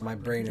it's just, my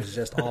brain is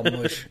just all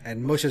mush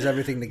and mushes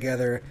everything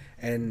together,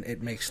 and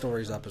it makes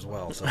stories up as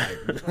well. So,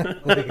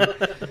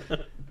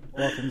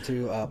 welcome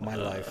to my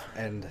life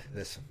and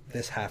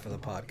this half of the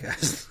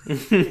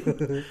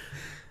podcast.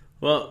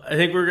 Well, I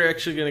think we're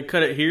actually going to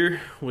cut it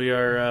here. We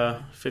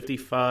are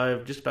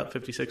 55, just about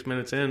 56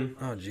 minutes in.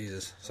 Oh,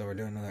 Jesus. So we're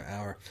doing another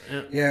hour.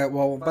 Yep. Yeah,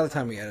 well, by the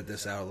time we edit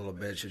this out a little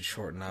bit, it should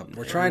shorten up.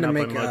 We're trying to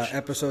make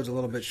episodes a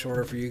little bit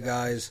shorter for you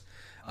guys.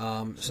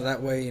 So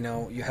that way,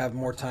 you have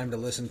more time to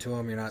listen to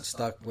them. You're not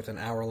stuck with an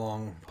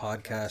hour-long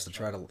podcast to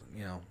try to,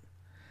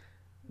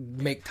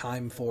 make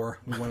time for.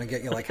 We want to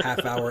get you like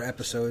half-hour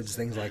episodes,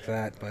 things like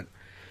that. But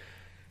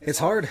it's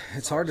hard.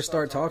 It's hard to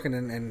start talking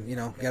and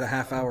get a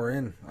half hour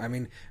in. I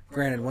mean,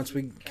 granted, once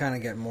we kind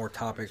of get more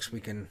topics,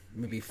 we can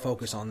maybe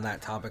focus on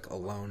that topic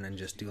alone and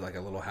just do like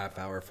a little half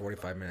hour,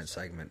 45-minute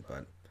segment.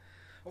 But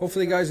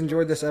hopefully you guys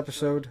enjoyed this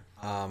episode.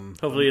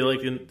 Hopefully you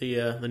like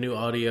the new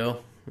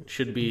audio. It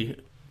should be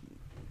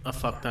a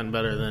fuck ton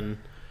better than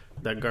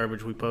that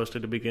garbage we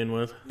posted to begin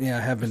with. Yeah,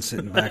 I have been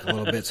sitting back a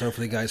little bit, so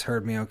hopefully you guys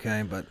heard me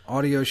okay. But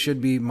audio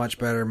should be much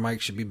better. Mic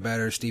should be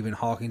better. Stephen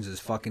Hawkins is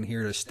fucking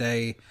here to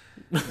stay,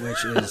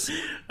 which is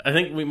I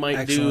think we might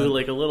excellent. do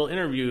like a little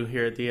interview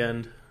here at the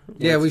end.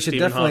 Yeah, we should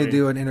Stephen definitely Hawking.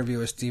 do an interview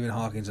with Stephen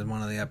Hawkins in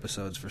one of the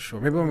episodes for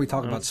sure. Maybe when we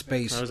talk about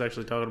space. I was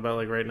actually talking about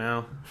like right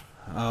now.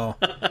 Oh,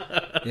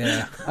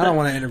 yeah. I don't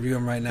want to interview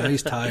him right now.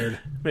 He's tired.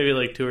 Maybe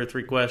like 2 or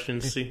 3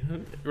 questions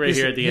right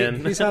here at the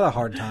end. He's had a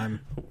hard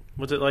time.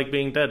 What's it like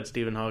being dead,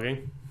 Stephen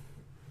Hawking?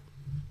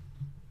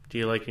 Do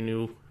you like your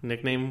new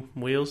nickname,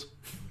 Wheels?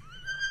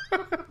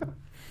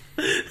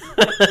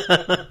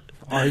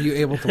 Are you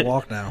able to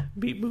walk now?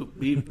 Beep, boop,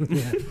 beep.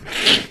 Yeah.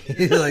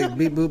 He's like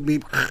beep, boop,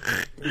 beep.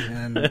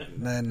 And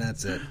then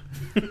that's it.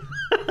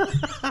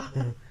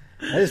 I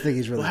just think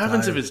he's really What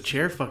happens tired. if his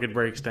chair fucking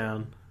breaks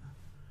down?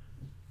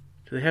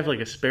 Do they have like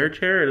a spare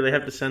chair, or do they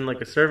have to send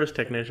like a service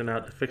technician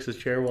out to fix his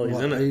chair while he's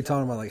in Are it? you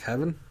talking about like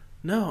heaven?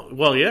 No.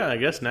 Well, yeah, I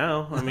guess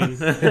now. I mean,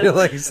 You're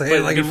like saying,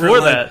 but like in before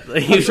real that,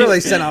 life. I'm sure they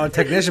sent out a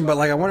technician, but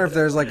like I wonder if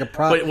there's like a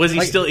problem. But was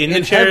he still in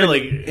the chair? Heaven,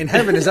 Like in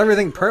heaven, is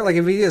everything like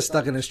if he is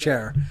stuck in his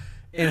chair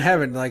in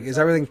heaven, like is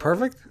everything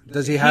perfect?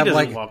 Does he he have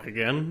doesn't like? walk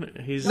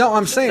again. He's No,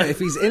 I'm saying if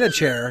he's in a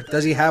chair,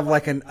 does he have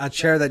like a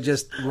chair that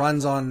just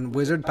runs on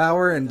wizard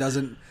power and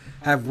doesn't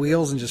have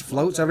wheels and just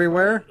floats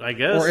everywhere? I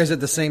guess. Or is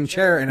it the same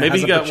chair and maybe it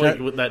has he got like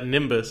with that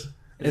Nimbus.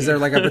 Is there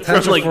like a From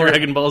potential like for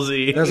Dragon Ball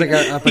Z? There's like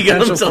a he got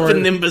potential himself for a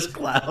Nimbus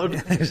cloud.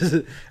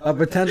 a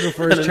potential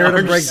for his And an chair to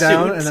orange break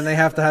down, suit. and then they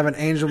have to have an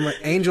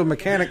angel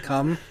mechanic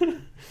come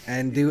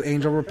and do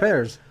angel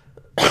repairs.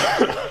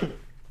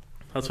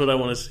 That's what I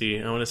want to see.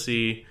 I want to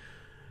see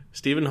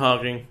Stephen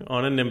Hawking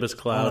on a Nimbus On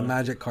a cloud.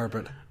 magic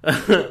carpet.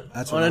 That's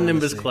what On I a wanna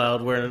Nimbus see.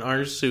 cloud wearing an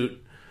orange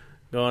suit,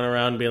 going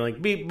around being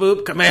like, beep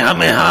boop,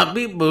 kamehameha,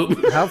 beep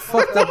boop. How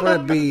fucked up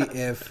would it be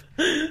if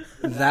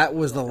that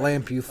was the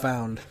lamp you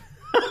found?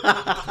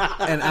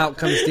 And out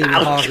comes Stephen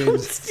Hawking.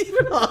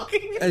 Stephen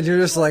Hawking. And you're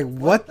just like,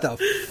 what the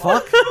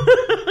fuck?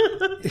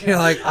 You're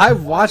like,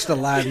 I've watched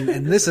Aladdin,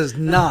 and this is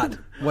not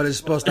what is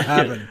supposed to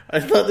happen. I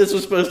thought this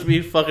was supposed to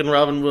be fucking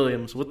Robin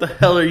Williams. What the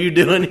hell are you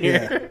doing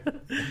here?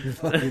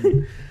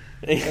 Fucking-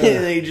 And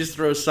then he just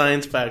throws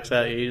science facts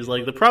at you. He's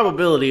like, the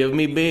probability of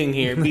me being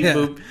here, beep Yeah.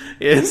 boop,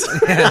 is...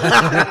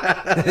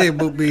 hey,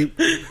 boop beep.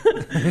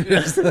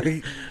 Just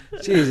like,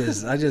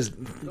 Jesus, I just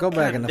go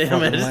back in the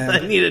Damn fucking it, I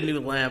lamp. need a new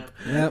lamp.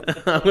 Yep.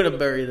 I'm going to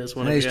bury this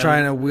one And he's again.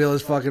 trying to wheel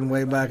his fucking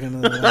way back into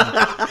the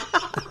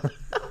lamp.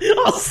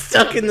 All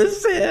stuck in the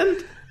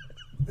sand.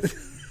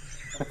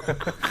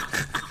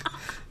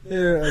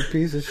 You're a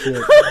piece of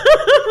shit.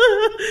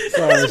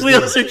 Sorry, His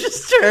wheels are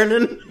just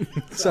turning.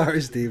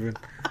 Sorry, Steven.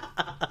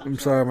 I'm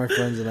sorry, my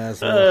friend's an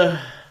asshole.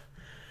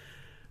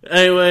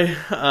 Anyway,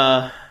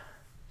 Yeah,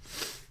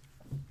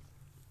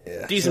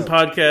 decent so-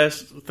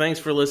 podcast. Thanks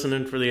for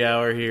listening for the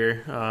hour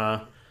here.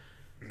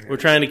 We're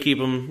trying to keep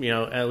them,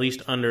 at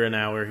least under an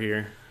hour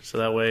here, so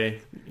that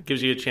way it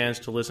gives you a chance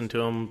to listen to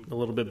them a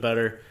little bit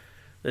better.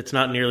 It's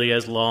not nearly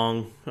as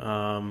long.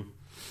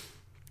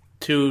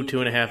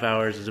 2.5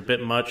 hours is a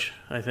bit much,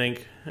 I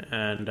think,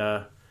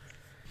 and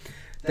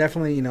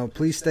Definitely,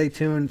 please stay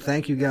tuned.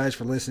 Thank you guys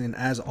for listening,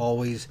 as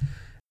always.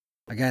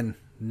 Again,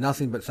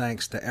 nothing but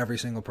thanks to every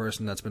single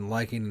person that's been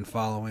liking and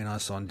following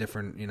us on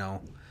different,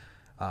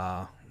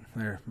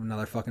 there,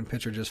 another fucking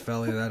picture just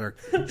fell either that, or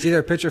it's either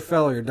a picture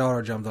fell or your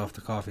daughter jumped off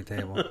the coffee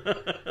table.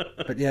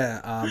 But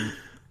yeah,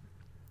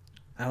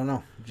 I don't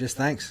know. Just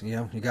thanks.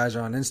 You guys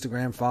are on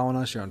Instagram following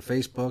us. You're on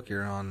Facebook.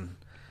 You're on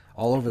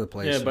all over the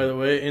place. yeah. By the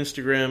way,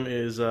 Instagram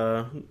is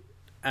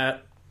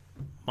at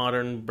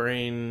Modern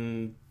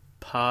Brain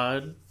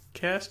Pod.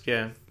 Podcast.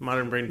 Yeah,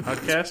 Modern Brain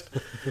Podcast.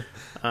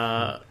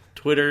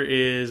 Twitter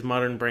is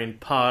Modern Brain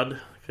Pod,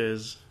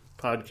 because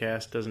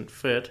podcast doesn't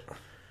fit.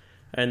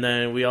 And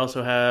then we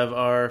also have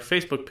our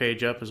Facebook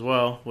page up as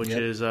well, which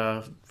is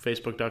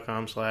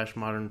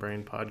facebook.com/Modern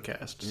Brain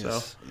Podcast.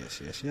 Yes,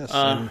 yes.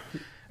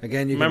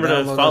 Again, you remember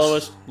can to follow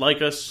us,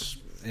 like us.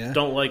 Yeah.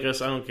 Don't like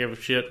us. I don't give a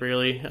shit,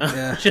 really.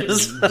 Yeah.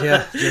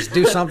 just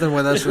do something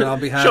with us and I'll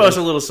be happy. Show us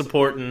a little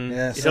support and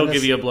he'll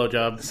give you a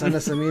blowjob. Send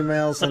us some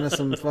emails, send us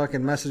some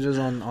fucking messages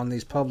on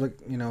these public,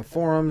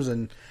 forums.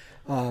 And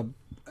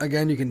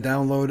again, you can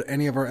download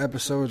any of our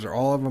episodes or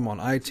all of them on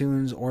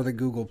iTunes or the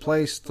Google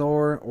Play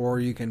Store,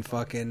 or you can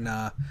fucking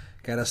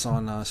get us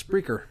on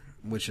Spreaker,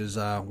 which is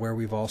where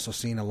we've also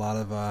seen a lot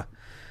of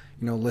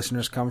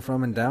listeners come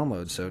from and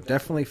download. So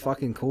definitely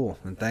fucking cool.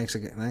 And thanks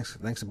again.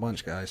 Thanks a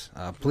bunch, guys.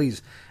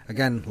 Please,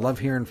 again, love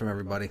hearing from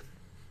everybody.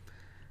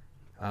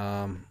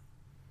 I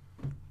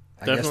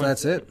guess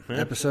that's it.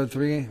 Yeah. Episode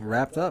 3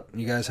 wrapped up.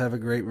 You guys have a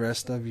great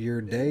rest of your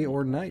day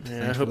or night.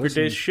 Yeah, I hope your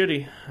day's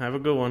shitty. Have a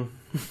good one.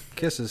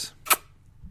 Kisses.